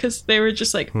too, because they were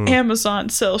just like, Amazon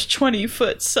sells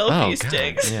 20-foot selfie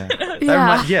sticks. Yeah.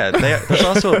 There's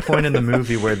also a point in the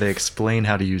movie where they explain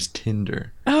how to use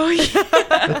Tinder. Oh yeah.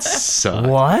 That sucks.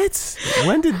 What?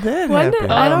 When did that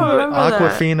happen? I don't remember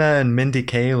Awkwafina and Mindy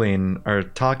Kaling are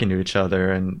talking to each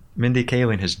other, and Mindy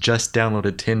Kaling has just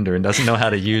downloaded Tinder and doesn't know how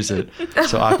to use it.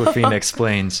 So Awkwafina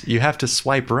explains, you have to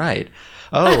swipe right.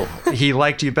 Oh, he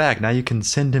liked you back. Now you can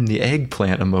send him the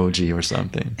eggplant emoji or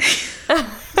something.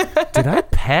 Did I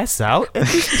pass out at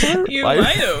this part? You might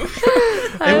have.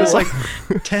 It was like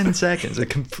 10 seconds.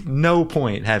 No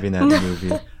point having that in the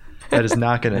movie. That is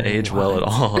not going to age well at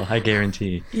all, I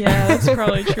guarantee. Yeah, that's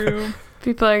probably true.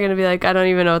 People are going to be like, I don't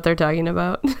even know what they're talking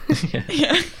about.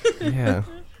 Yeah. Yeah.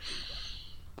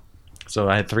 So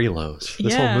I had 3 lows.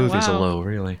 This Yeah, whole movie's a wow. low,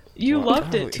 really. You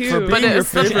loved it too. For being But it your was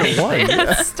favorite one.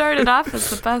 It started off as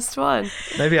the best one.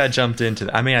 Maybe I jumped into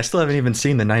I mean, I still haven't even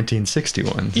seen the 1960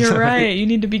 ones. You're right. You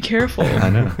need to be careful I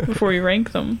know. before you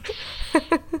rank them.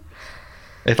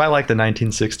 If I like the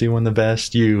 1960 one the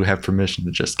best, you have permission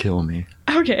to just kill me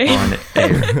Okay. on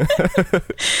air.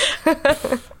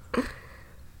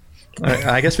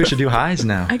 I guess we should do highs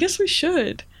now. I guess we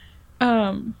should.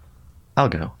 I'll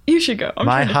go. You should go. I'm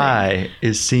My trying to think. high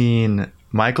is seeing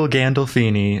Michael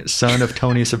Gandolfini, son of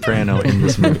Tony Soprano, in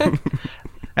this movie.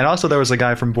 And also there was a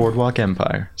guy from Boardwalk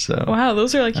Empire. So Wow,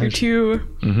 those are like your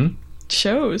 2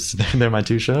 shows. they're my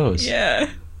 2 shows. Yeah.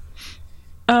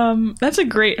 That's a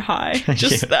great high.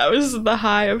 Just Yeah. that was the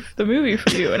high of the movie for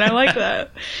you, and I like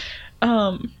that.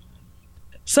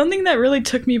 Something that really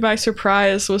took me by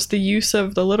surprise was the use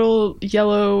of the little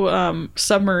yellow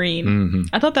submarine. Mhm.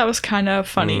 I thought that was kind of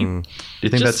funny. Do you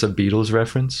think Just- that's a Beatles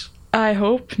reference? I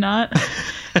hope not.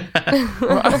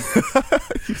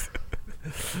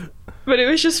 But it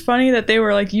was just funny that they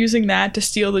were like using that to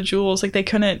steal the jewels. Like they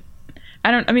couldn't.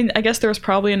 I guess there was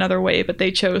probably another way, but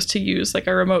they chose to use like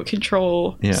a remote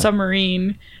control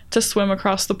submarine to swim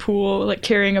across the pool, like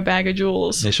carrying a bag of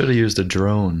jewels. They should have used a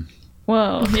drone.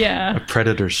 Well, A yeah.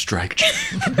 Predator strike drone.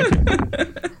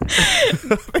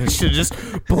 They should have just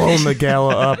blown the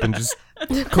gala up and just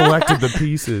collected the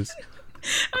pieces.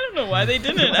 I don't know why they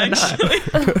didn't actually.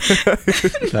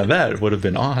 Now that would have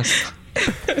been awesome.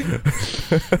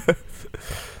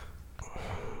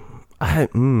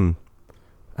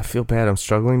 I feel bad. I'm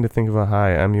struggling to think of a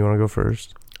high. You want to go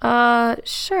first?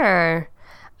 Sure.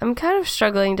 I'm kind of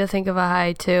struggling to think of a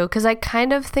high too, because I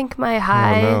kind of think my Oh,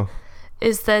 high no.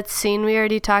 is that scene we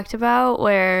already talked about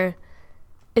where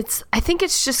I think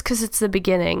it's just because it's the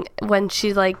beginning when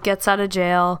she like gets out of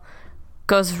jail,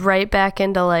 goes right back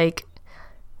into like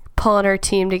pulling her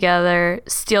team together,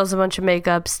 steals a bunch of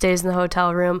makeup, stays in the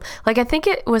hotel room. Like I think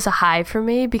it was a high for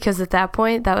me because at that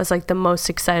point that was like the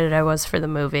most excited I was for the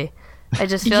movie. I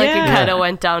just feel like it Yeah. kind of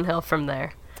went downhill from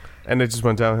there. And it just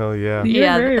went downhill, yeah. You're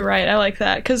Yeah. very right. I like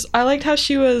that because I liked how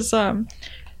she was.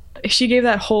 She gave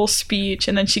that whole speech,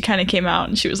 and then she kind of came out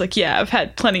and she was like, "Yeah, I've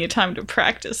had plenty of time to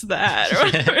practice that." Or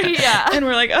whatever. Yeah. And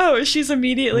we're like, "Oh, she's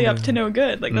immediately up to no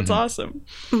good. Like that's awesome."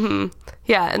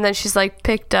 Yeah, and then she's like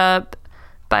picked up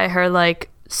by her like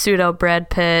pseudo Brad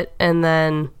Pitt, and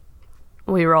then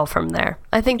we roll from there.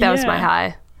 I think that was my Yeah.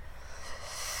 high.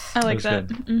 I like That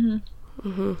that.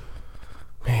 was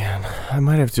Man, I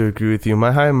might have to agree with you.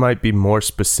 My high might be more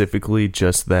specifically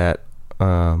just that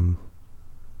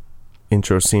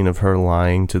intro scene of her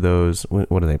lying to those,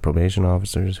 what are they, probation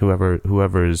officers?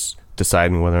 Whoever is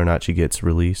deciding whether or not she gets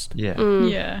released. Yeah.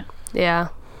 Yeah. Yeah.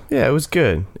 Yeah, it was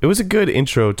good. It was a good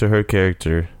intro to her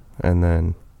character, and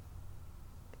then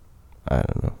I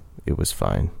don't know, it was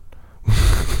fine.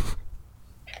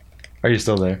 Are you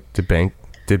still there? Did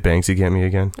Banksy get me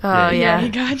again? Oh yeah. he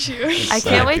got you. I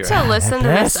can't wait to listen to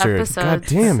this Bastard. episode. God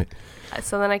damn it.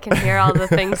 So then I can hear all the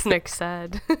things Nick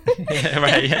said. Yeah,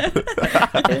 right. Yeah.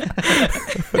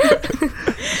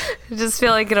 I just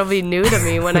feel like it'll be new to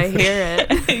me when I hear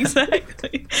it.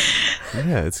 Exactly.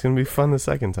 Yeah, it's going to be fun the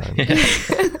second time.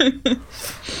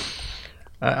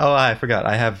 I forgot.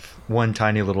 I have one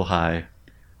tiny little high.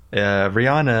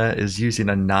 Rihanna is using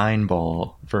a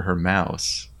 9-ball for her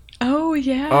mouse. Oh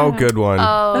yeah. Oh, good one.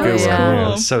 Oh, good yeah. one. It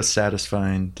Cool. was so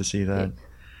satisfying to see that.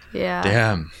 Yeah.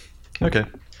 Damn. Okay.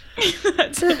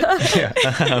 That's it.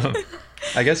 Yeah.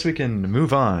 I guess we can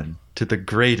move on to the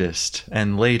greatest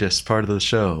and latest part of the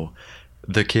show,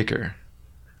 the kicker.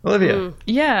 Olivia,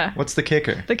 Yeah. what's the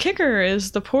kicker? The kicker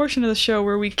is the portion of the show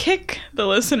where we kick the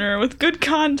listener with good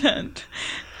content.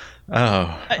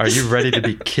 Oh, are you ready to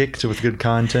be kicked with good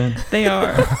content? They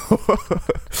are.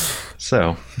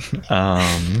 So,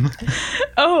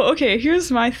 Oh, okay. Here's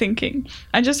my thinking.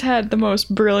 I just had the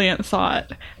most brilliant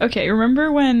thought. Okay,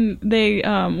 remember when they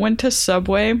went to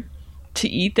Subway to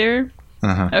eat there?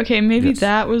 Okay, maybe Yes.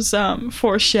 that was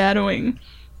foreshadowing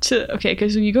to. Okay,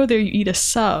 because when you go there, you eat a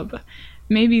sub.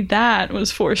 Maybe that was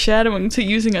foreshadowing to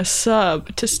using a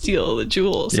sub to steal the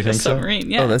jewels You of a think so? submarine.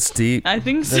 Yeah, Oh, that's deep. I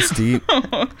think so. That's deep. So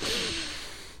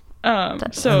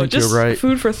think you're just right.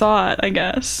 food for thought, I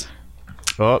guess.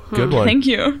 Oh, good one. Thank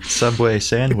you. Subway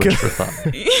sandwich for thought.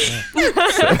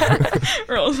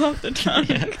 Rolls off the tongue.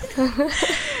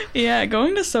 Yeah,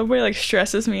 going to Subway like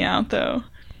stresses me out though.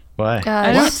 Why?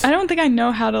 I don't think I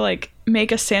know how to like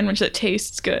make a sandwich that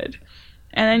tastes good.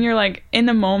 And then you're like in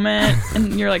the moment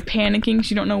and you're like panicking because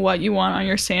you don't know what you want on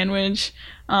your sandwich.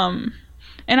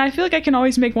 And I feel like I can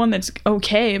always make one that's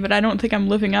okay, but I don't think I'm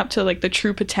living up to like the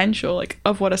true potential like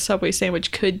of what a Subway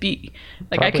sandwich could be.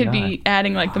 Like I Probably could be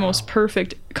adding like the most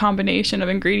perfect combination of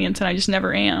ingredients and I just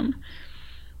never am.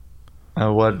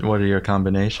 What are your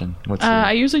combination? What's your...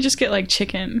 I usually just get like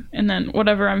chicken and then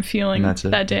whatever I'm feeling And that's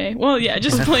it? that day. Well, yeah,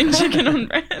 just plain chicken on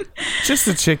bread. Just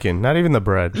the chicken, not even the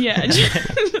bread. Yeah.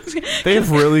 They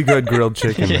have really good grilled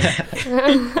chicken.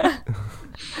 there.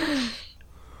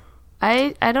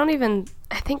 I don't even.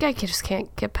 I think I just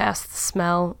can't get past the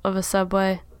smell of a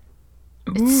Subway.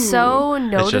 It's so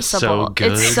noticeable. It's just so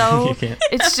good. It's so. You can't-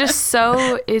 It's just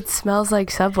so. It smells like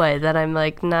Subway that I'm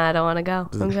like, nah, I don't want to go.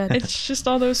 I'm good. It's just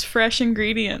all those fresh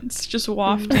ingredients just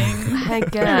wafting. I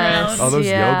guess. All those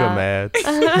yeah. yoga mats.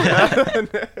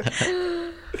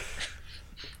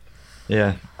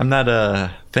 Yeah, I'm not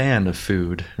a fan of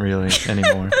food really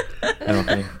anymore. I don't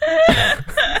think.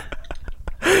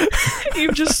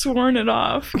 You've just sworn it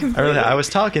off. I was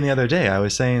talking the other day. I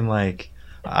was saying like,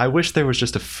 I wish there was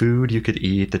just a food you could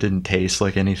eat that didn't taste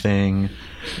like anything.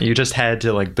 You just had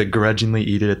to like begrudgingly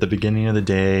eat it at the beginning of the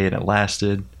day, and it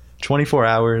lasted 24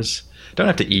 hours. Don't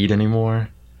have to eat anymore.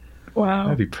 Wow.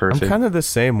 That'd be I'm perfect. kind of the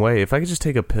same way. If I could just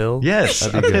take a pill. Yes, a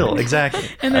that'd be pill, good. exactly.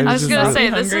 And then I I was just gonna really say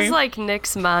this hungry. is like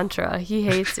Nick's mantra. He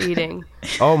hates eating.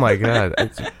 Oh my god.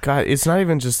 It's not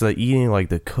even just the eating, like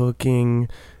the cooking.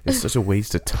 It's such a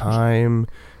waste of time.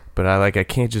 But I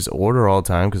can't just order all the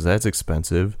time because that's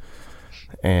expensive.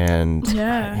 And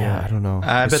Yeah. I don't know.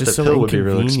 I It's bet the just so pill would be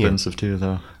really inconvenient. expensive too,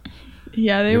 though.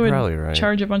 Yeah, they You're would probably right.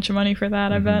 charge a bunch of money for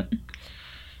that, I bet.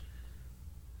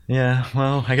 Yeah,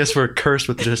 well, I guess we're cursed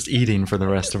with just eating for the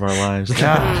rest of our lives.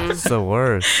 God, it's the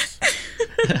worst.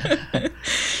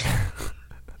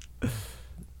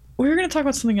 We were going to talk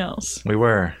about something else. We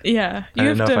were. Yeah, I you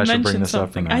don't have know to if I should bring mention this up or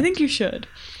something. not. I think you should.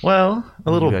 Well,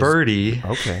 a little guys- birdie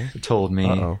Okay. told me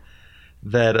Uh-oh.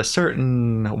 that a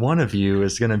certain one of you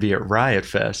is going to be at Riot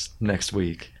Fest next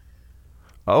week.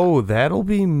 Oh, that'll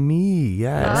be me.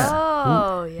 Yes.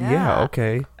 Oh yeah. Yeah,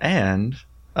 okay. And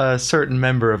a certain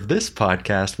member of this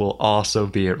podcast will also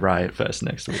be at Riot Fest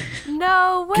next week.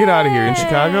 No way. Get out of here in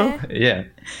Chicago. Yeah.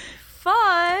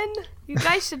 Fun. You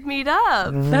guys should meet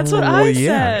up. That's what Well, I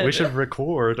yeah. said. We should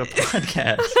record a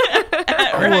podcast.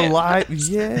 Oh, alive.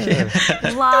 Yeah.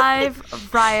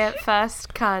 Live Riot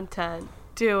Fest content.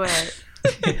 Do it.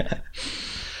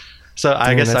 So I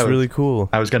Dang, guess that's I was, really cool.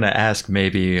 I was going to ask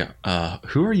maybe,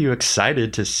 who are you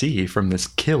excited to see from this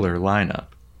killer lineup?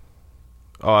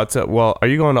 Oh, well, are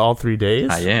you going to all 3 days?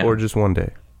 I am. Or just one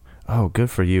day? Oh, good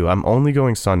for you. I'm only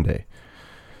going Sunday.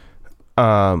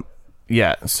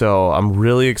 Yeah, so I'm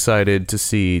really excited to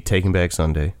see Taking Back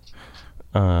Sunday.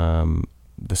 The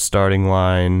starting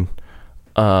line.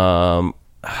 God,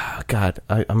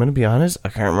 I'm going to be honest. I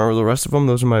can't remember the rest of them.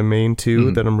 Those are my main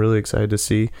two that I'm really excited to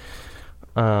see.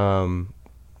 Man,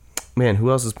 who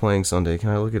else is playing Sunday? Can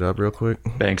I look it up real quick?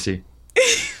 Banksy.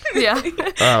 Yeah.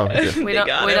 Oh, okay. We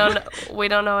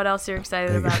don't know what else you're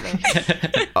excited about, Nick.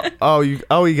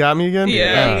 You got me again?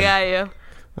 Yeah. Yeah, you got you.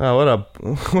 Oh,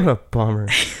 what a bummer.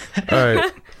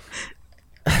 All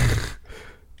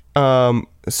right.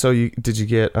 So did you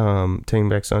get Taking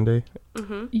Back Sunday?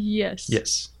 Yes.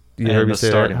 Yes. You And heard me the say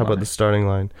that? starting How about line. the starting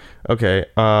line? Okay.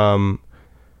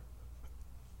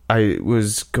 I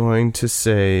was going to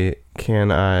say, can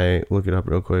I look it up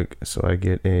real quick so I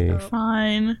get a...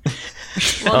 Fine.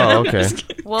 Oh, okay.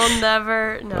 We'll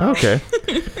never know. Okay.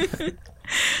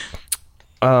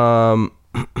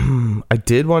 I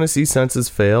did want to see Senses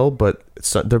Fail, but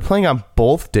they're playing on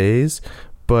both days,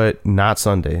 but not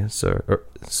Sunday. So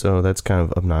that's kind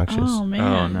of obnoxious. Oh Oh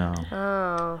man. no.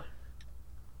 Oh.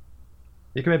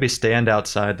 You can maybe stand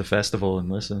outside the festival and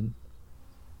listen.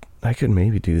 I could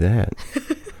maybe do that.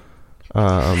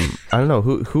 I don't know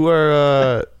who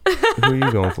are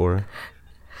you going for?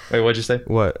 Wait, what'd you say?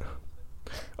 What?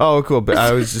 Oh, cool. But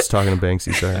I was just talking to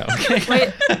Banksy. Sorry.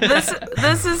 Wait,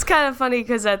 this is kind of funny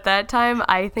because at that time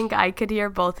I think I could hear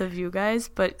both of you guys,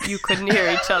 but you couldn't hear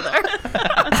each other.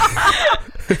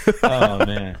 Oh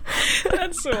man,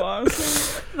 That's so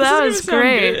awesome. That This was is gonna sound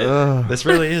great. good. Ugh. this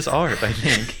really is art. I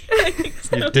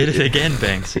think you did it again,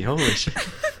 Banksy. Holy shit.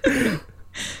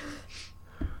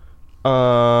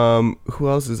 Who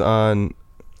else is on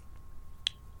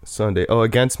Sunday? Oh,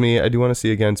 Against Me. I do want to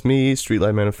see Against Me.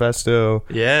 Streetlight Manifesto.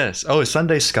 Yes. Oh, is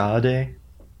Sunday Ska Day?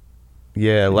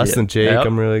 Yeah, Less Yeah. Than Jake. Yep.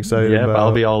 I'm really excited Yep, about.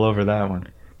 I'll be all over that one.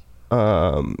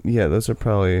 Yeah, those are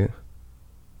probably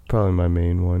my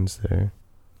main ones there.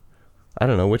 I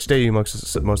don't know, which day are you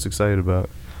most excited about?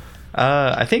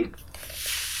 I think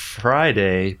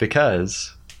Friday,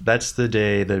 because that's the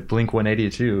day that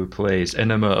Blink-182 plays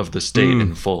Enema of the State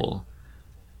in full.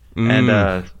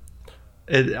 And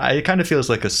it kind of feels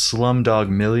like a Slumdog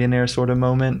Millionaire sort of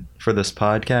moment for this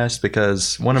podcast,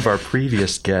 because one of our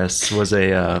previous guests was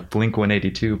a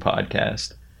Blink-182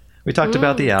 podcast. We talked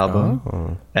about the album,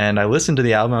 Oh. and I listened to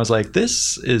the album. I was like,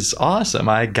 this is awesome.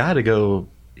 I got to go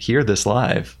hear this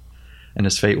live. And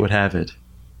as fate would have it,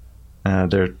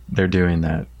 they're doing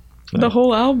that. So, The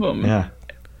whole album. yeah.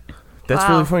 That's Wow.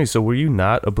 really funny. So were you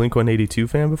not a Blink-182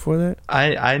 fan before that?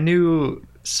 I knew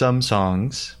some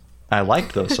songs. I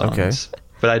liked those songs. Okay.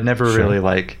 But I'd never Sure.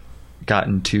 really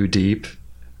gotten too deep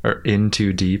or in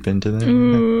too deep into them.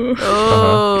 Ooh.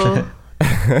 Oh.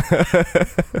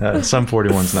 Sum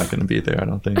 41's not going to be there, I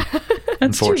don't think. That's too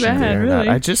Unfortunately, bad, they're really.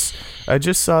 I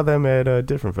just saw them at a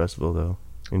different festival though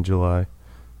in July.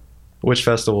 Which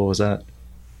festival was that?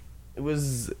 It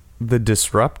was the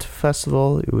Disrupt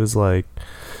Festival. It was like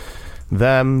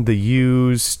them, The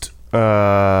Used,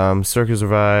 Circus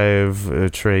Revive,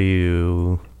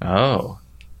 Atreyu. Oh.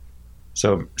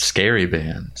 So, scary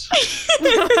bands.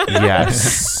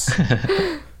 Yes.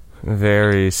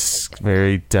 Very,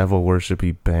 very devil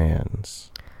worshipy bands.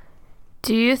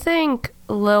 Do you think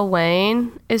Lil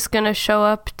Wayne is going to show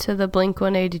up to the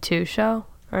Blink-182 show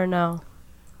or no?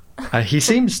 He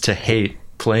seems to hate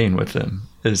playing with them.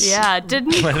 Yeah,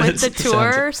 didn't he Well, quit the that tour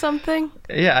sounds- or something?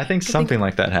 Yeah, I think something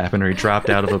like that happened, or he dropped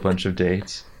out of a bunch of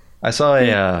dates. I saw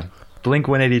a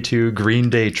Blink-182 Green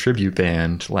Day tribute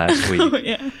band last week. Oh,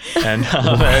 yeah. And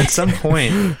at some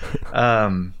point,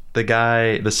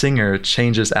 the singer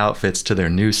changes outfits to their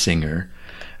new singer,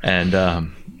 and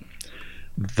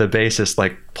the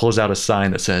bassist pulls out a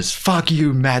sign that says "Fuck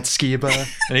you, Matt Skiba,"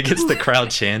 and he gets the crowd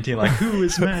chanting like, "Who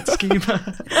is Matt Skiba?"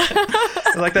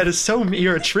 Like, that is so mean.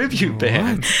 You're a tribute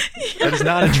band. That is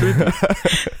not a tribute.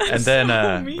 And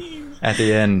then Mean. at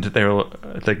the end, the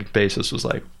bassist was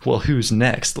like, "Well, who's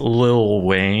next? Lil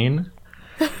Wayne?"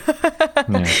 Yeah,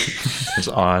 it was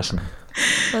awesome.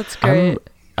 That's great.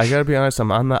 I gotta be honest,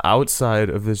 I'm on the outside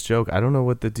of this joke. I don't know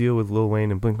what the deal with Lil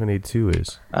Wayne and Blink-182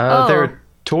 is. They're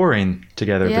touring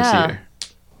together Yeah. this year.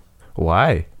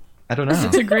 Why? I don't know.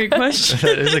 That's a great question.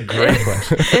 That is a great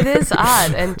question. It is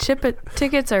odd, and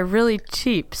tickets are really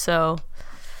cheap, so...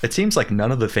 It seems like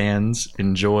none of the fans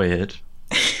enjoy it.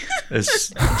 It's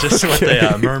just what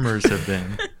the murmurs have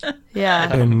been.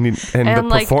 Yeah. And the And,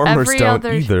 like, performers every don't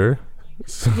other- either.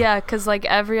 Yeah, because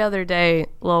every other day,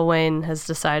 Lil Wayne has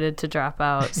decided to drop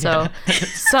out. So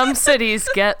some cities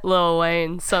get Lil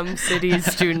Wayne, some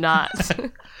cities do not.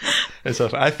 And so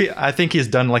I think he's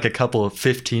done a couple of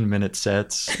 15-minute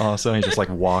sets. Also, he just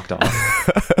walked off.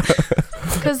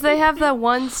 Because they have that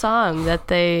one song that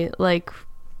they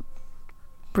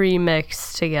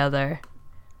remixed together.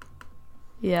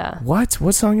 Yeah. What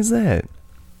song is that?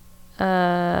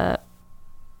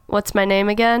 What's my name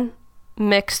again?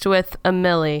 Mixed with a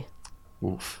Millie.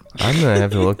 Oof. I'm gonna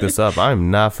have to look this up. I'm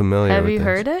not familiar. Have with you this.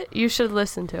 heard it? You should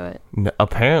listen to it.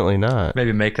 Apparently not.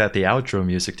 Maybe make that the outro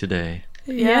music today.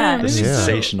 Yeah, The maybe so.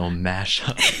 sensational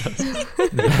mashup.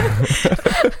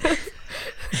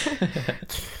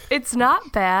 It's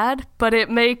not bad, but it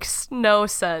makes no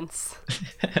sense.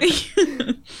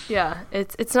 Yeah,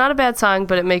 it's not a bad song,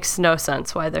 but it makes no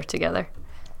sense why they're together.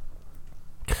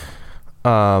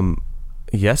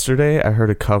 Yesterday I heard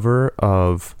a cover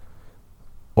of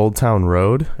Old Town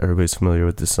Road. Everybody's familiar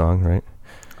with this song, right?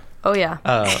 Oh yeah.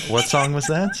 What song was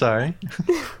that? Sorry.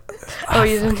 Oh,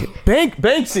 you didn't.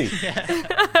 Banksy!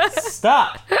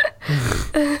 Stop!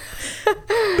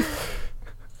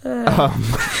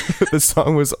 The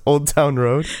song was Old Town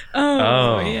Road.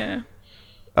 Oh, yeah.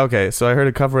 Okay, so I heard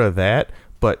a cover of that,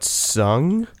 but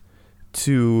sung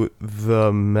to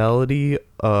the melody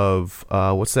of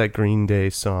what's that Green Day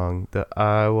song? The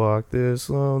I Walk This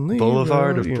Lonely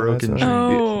Boulevard Road, of that Broken song? Dreams.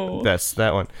 Oh. That's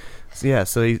that one. So, yeah,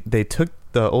 so they took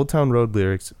the Old Town Road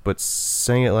lyrics, but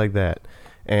sang it like that,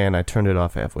 and I turned it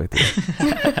off halfway through.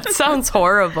 That sounds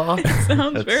horrible.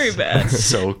 Sounds very bad. That's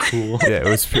so cool. Yeah,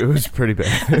 it was pretty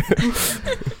bad.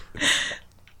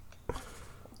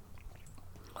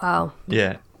 Wow.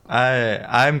 Yeah.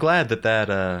 I'm glad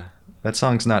that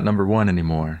song's not number one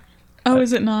anymore. Oh,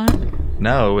 is it not?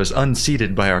 No, it was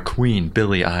unseated by our queen,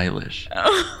 Billie Eilish.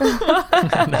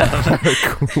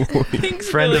 Thanks,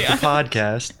 Friend Billie of the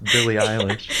podcast, Billie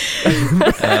Eilish.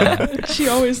 She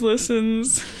always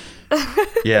listens.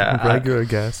 Yeah, Regular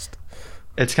guest.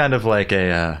 it's kind of like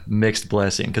a mixed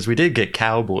blessing because we did get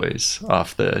Cowboys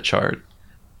off the chart,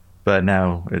 but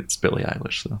now it's Billie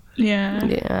Eilish. So Yeah.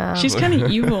 Yeah. She's kind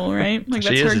of evil, right? Like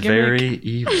that's she her is gimmick. very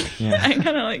evil. Yeah. I kind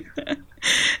of like that.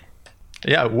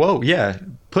 Yeah. Whoa. Yeah.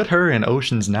 Put her in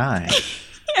Ocean's 9.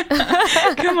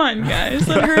 Come on, guys.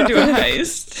 Let her do a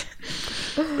heist.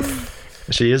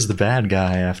 She is the bad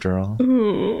guy after all.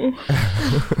 Ooh.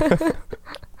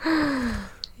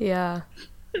 Yeah.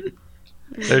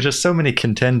 There's just so many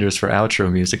contenders for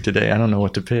outro music today. I don't know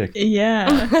what to pick.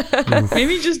 Yeah.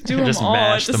 Maybe just do them Just all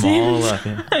mash at the them same all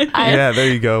time. up. Yeah. Yeah, there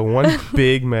you go. One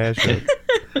big mashup.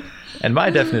 And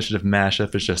my definition of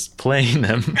mashup is just playing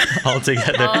them all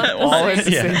together. All at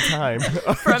the Yeah. same time.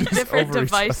 From Just different over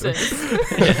each other.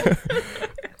 devices.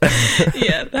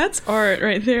 Yeah, that's art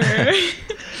right there.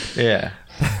 Yeah.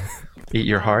 Eat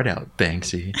your heart out,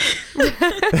 Banksy.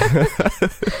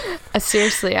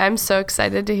 Seriously, I'm so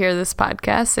excited to hear this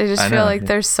podcast. I just I feel know, like yeah.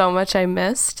 there's so much I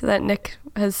missed that Nick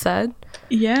has said.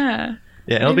 Yeah.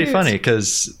 Yeah, it'll be Maybe funny it's-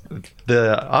 because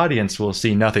the audience will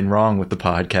see nothing wrong with the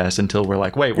podcast until we're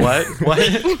like, wait, what? What?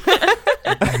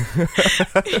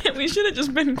 We should have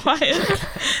just been quiet.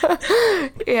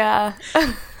 Yeah.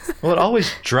 Well, it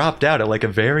always dropped out at like a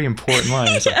very important line.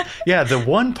 It's like, yeah, the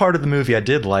one part of the movie I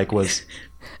did like was...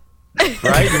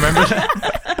 Right? You remember that?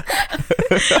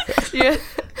 Yeah.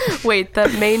 Wait, the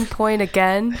main point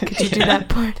again? Could you do that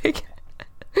part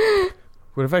again?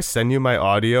 What if I send you my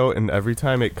audio and every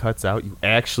time it cuts out, you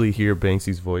actually hear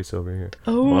Banksy's voice over here?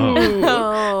 Oh.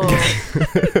 Oh.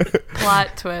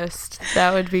 Plot twist.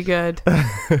 That would be good.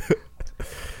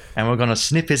 And we're going to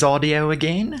snip his audio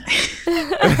again?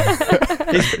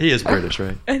 He is British,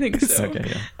 right? I think so.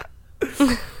 Okay,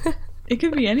 yeah. It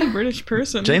could be any British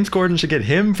person. James Corden should get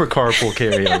him for carpool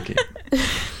karaoke.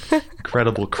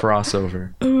 Incredible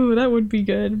crossover. Ooh, that would be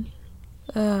good.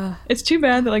 It's too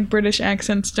bad that like British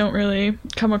accents don't really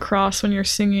come across when you're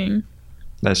singing.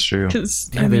 That's true. Because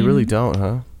Yeah, they really don't,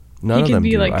 huh? None he of could them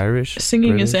be do. like Irish,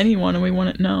 singing as British. anyone, and we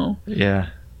wouldn't know. Yeah.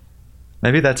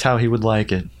 Maybe that's how he would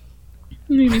like it.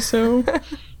 Maybe so.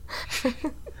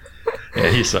 Yeah,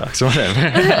 he sucks.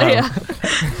 Whatever.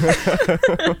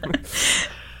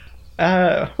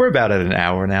 We're about at an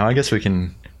hour now. I guess we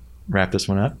can wrap this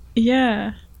one up.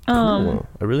 Yeah. Cool.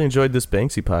 I really enjoyed this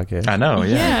Banksy podcast. I know,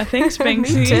 Yeah. yeah. Thanks, Me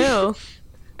Banksy. too.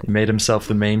 He made himself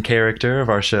the main character of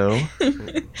our show.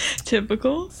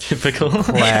 Typical. Typical.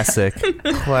 Classic.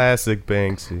 Classic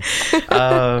Banksy.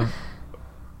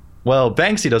 Well,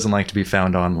 Banksy doesn't like to be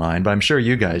found online, but I'm sure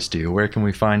you guys do. Where can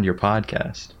we find your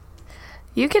podcast?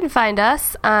 You can find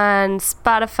us on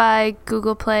Spotify,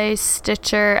 Google Play,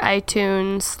 Stitcher,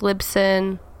 iTunes,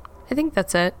 Libsyn. I think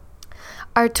that's it.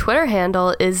 Our Twitter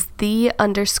handle is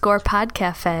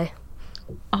 _podcafe.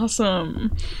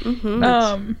 Awesome.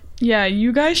 Mm-hmm. Yeah,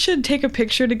 you guys should take a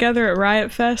picture together at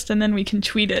Riot Fest, and then we can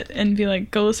tweet it and be like,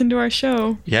 "Go listen to our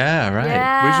show." Yeah, right.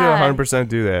 Yeah. We should 100%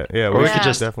 do that. Yeah, Or we Yeah. could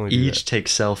just definitely do each take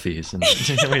selfies and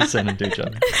we send them to each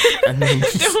other. that. And then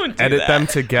just Don't do edit that. them We,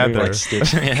 together. like,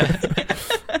 stitch- yeah.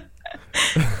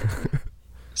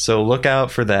 So look out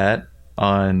for that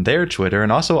on their Twitter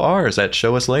and also ours at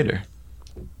Show Us Later.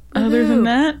 Other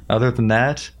than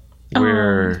that,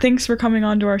 we're thanks for coming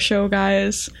on to our show,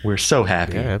 guys. we're so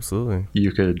happy Yeah, absolutely.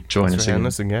 you could join Thanks us for having again.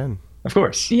 us again. Of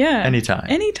course. Yeah. Anytime.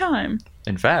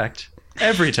 In fact,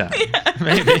 every time.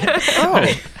 Maybe.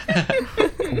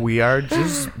 Oh, we are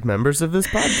just members of this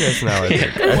podcast now. I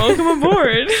think. Welcome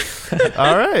aboard.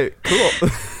 All right,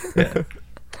 cool.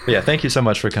 Yeah, thank you so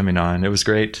much for coming on. It was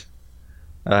great.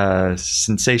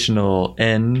 Sensational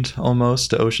end almost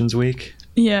to Oceans Week.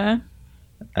 Yeah.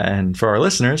 And for our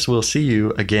listeners, we'll see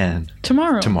you again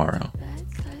Tomorrow.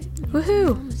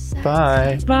 Woohoo.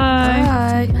 Bye.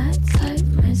 Bye. Bye. My type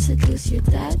might seduce your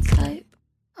that type.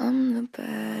 I'm the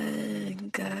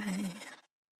bad guy.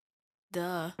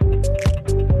 Duh.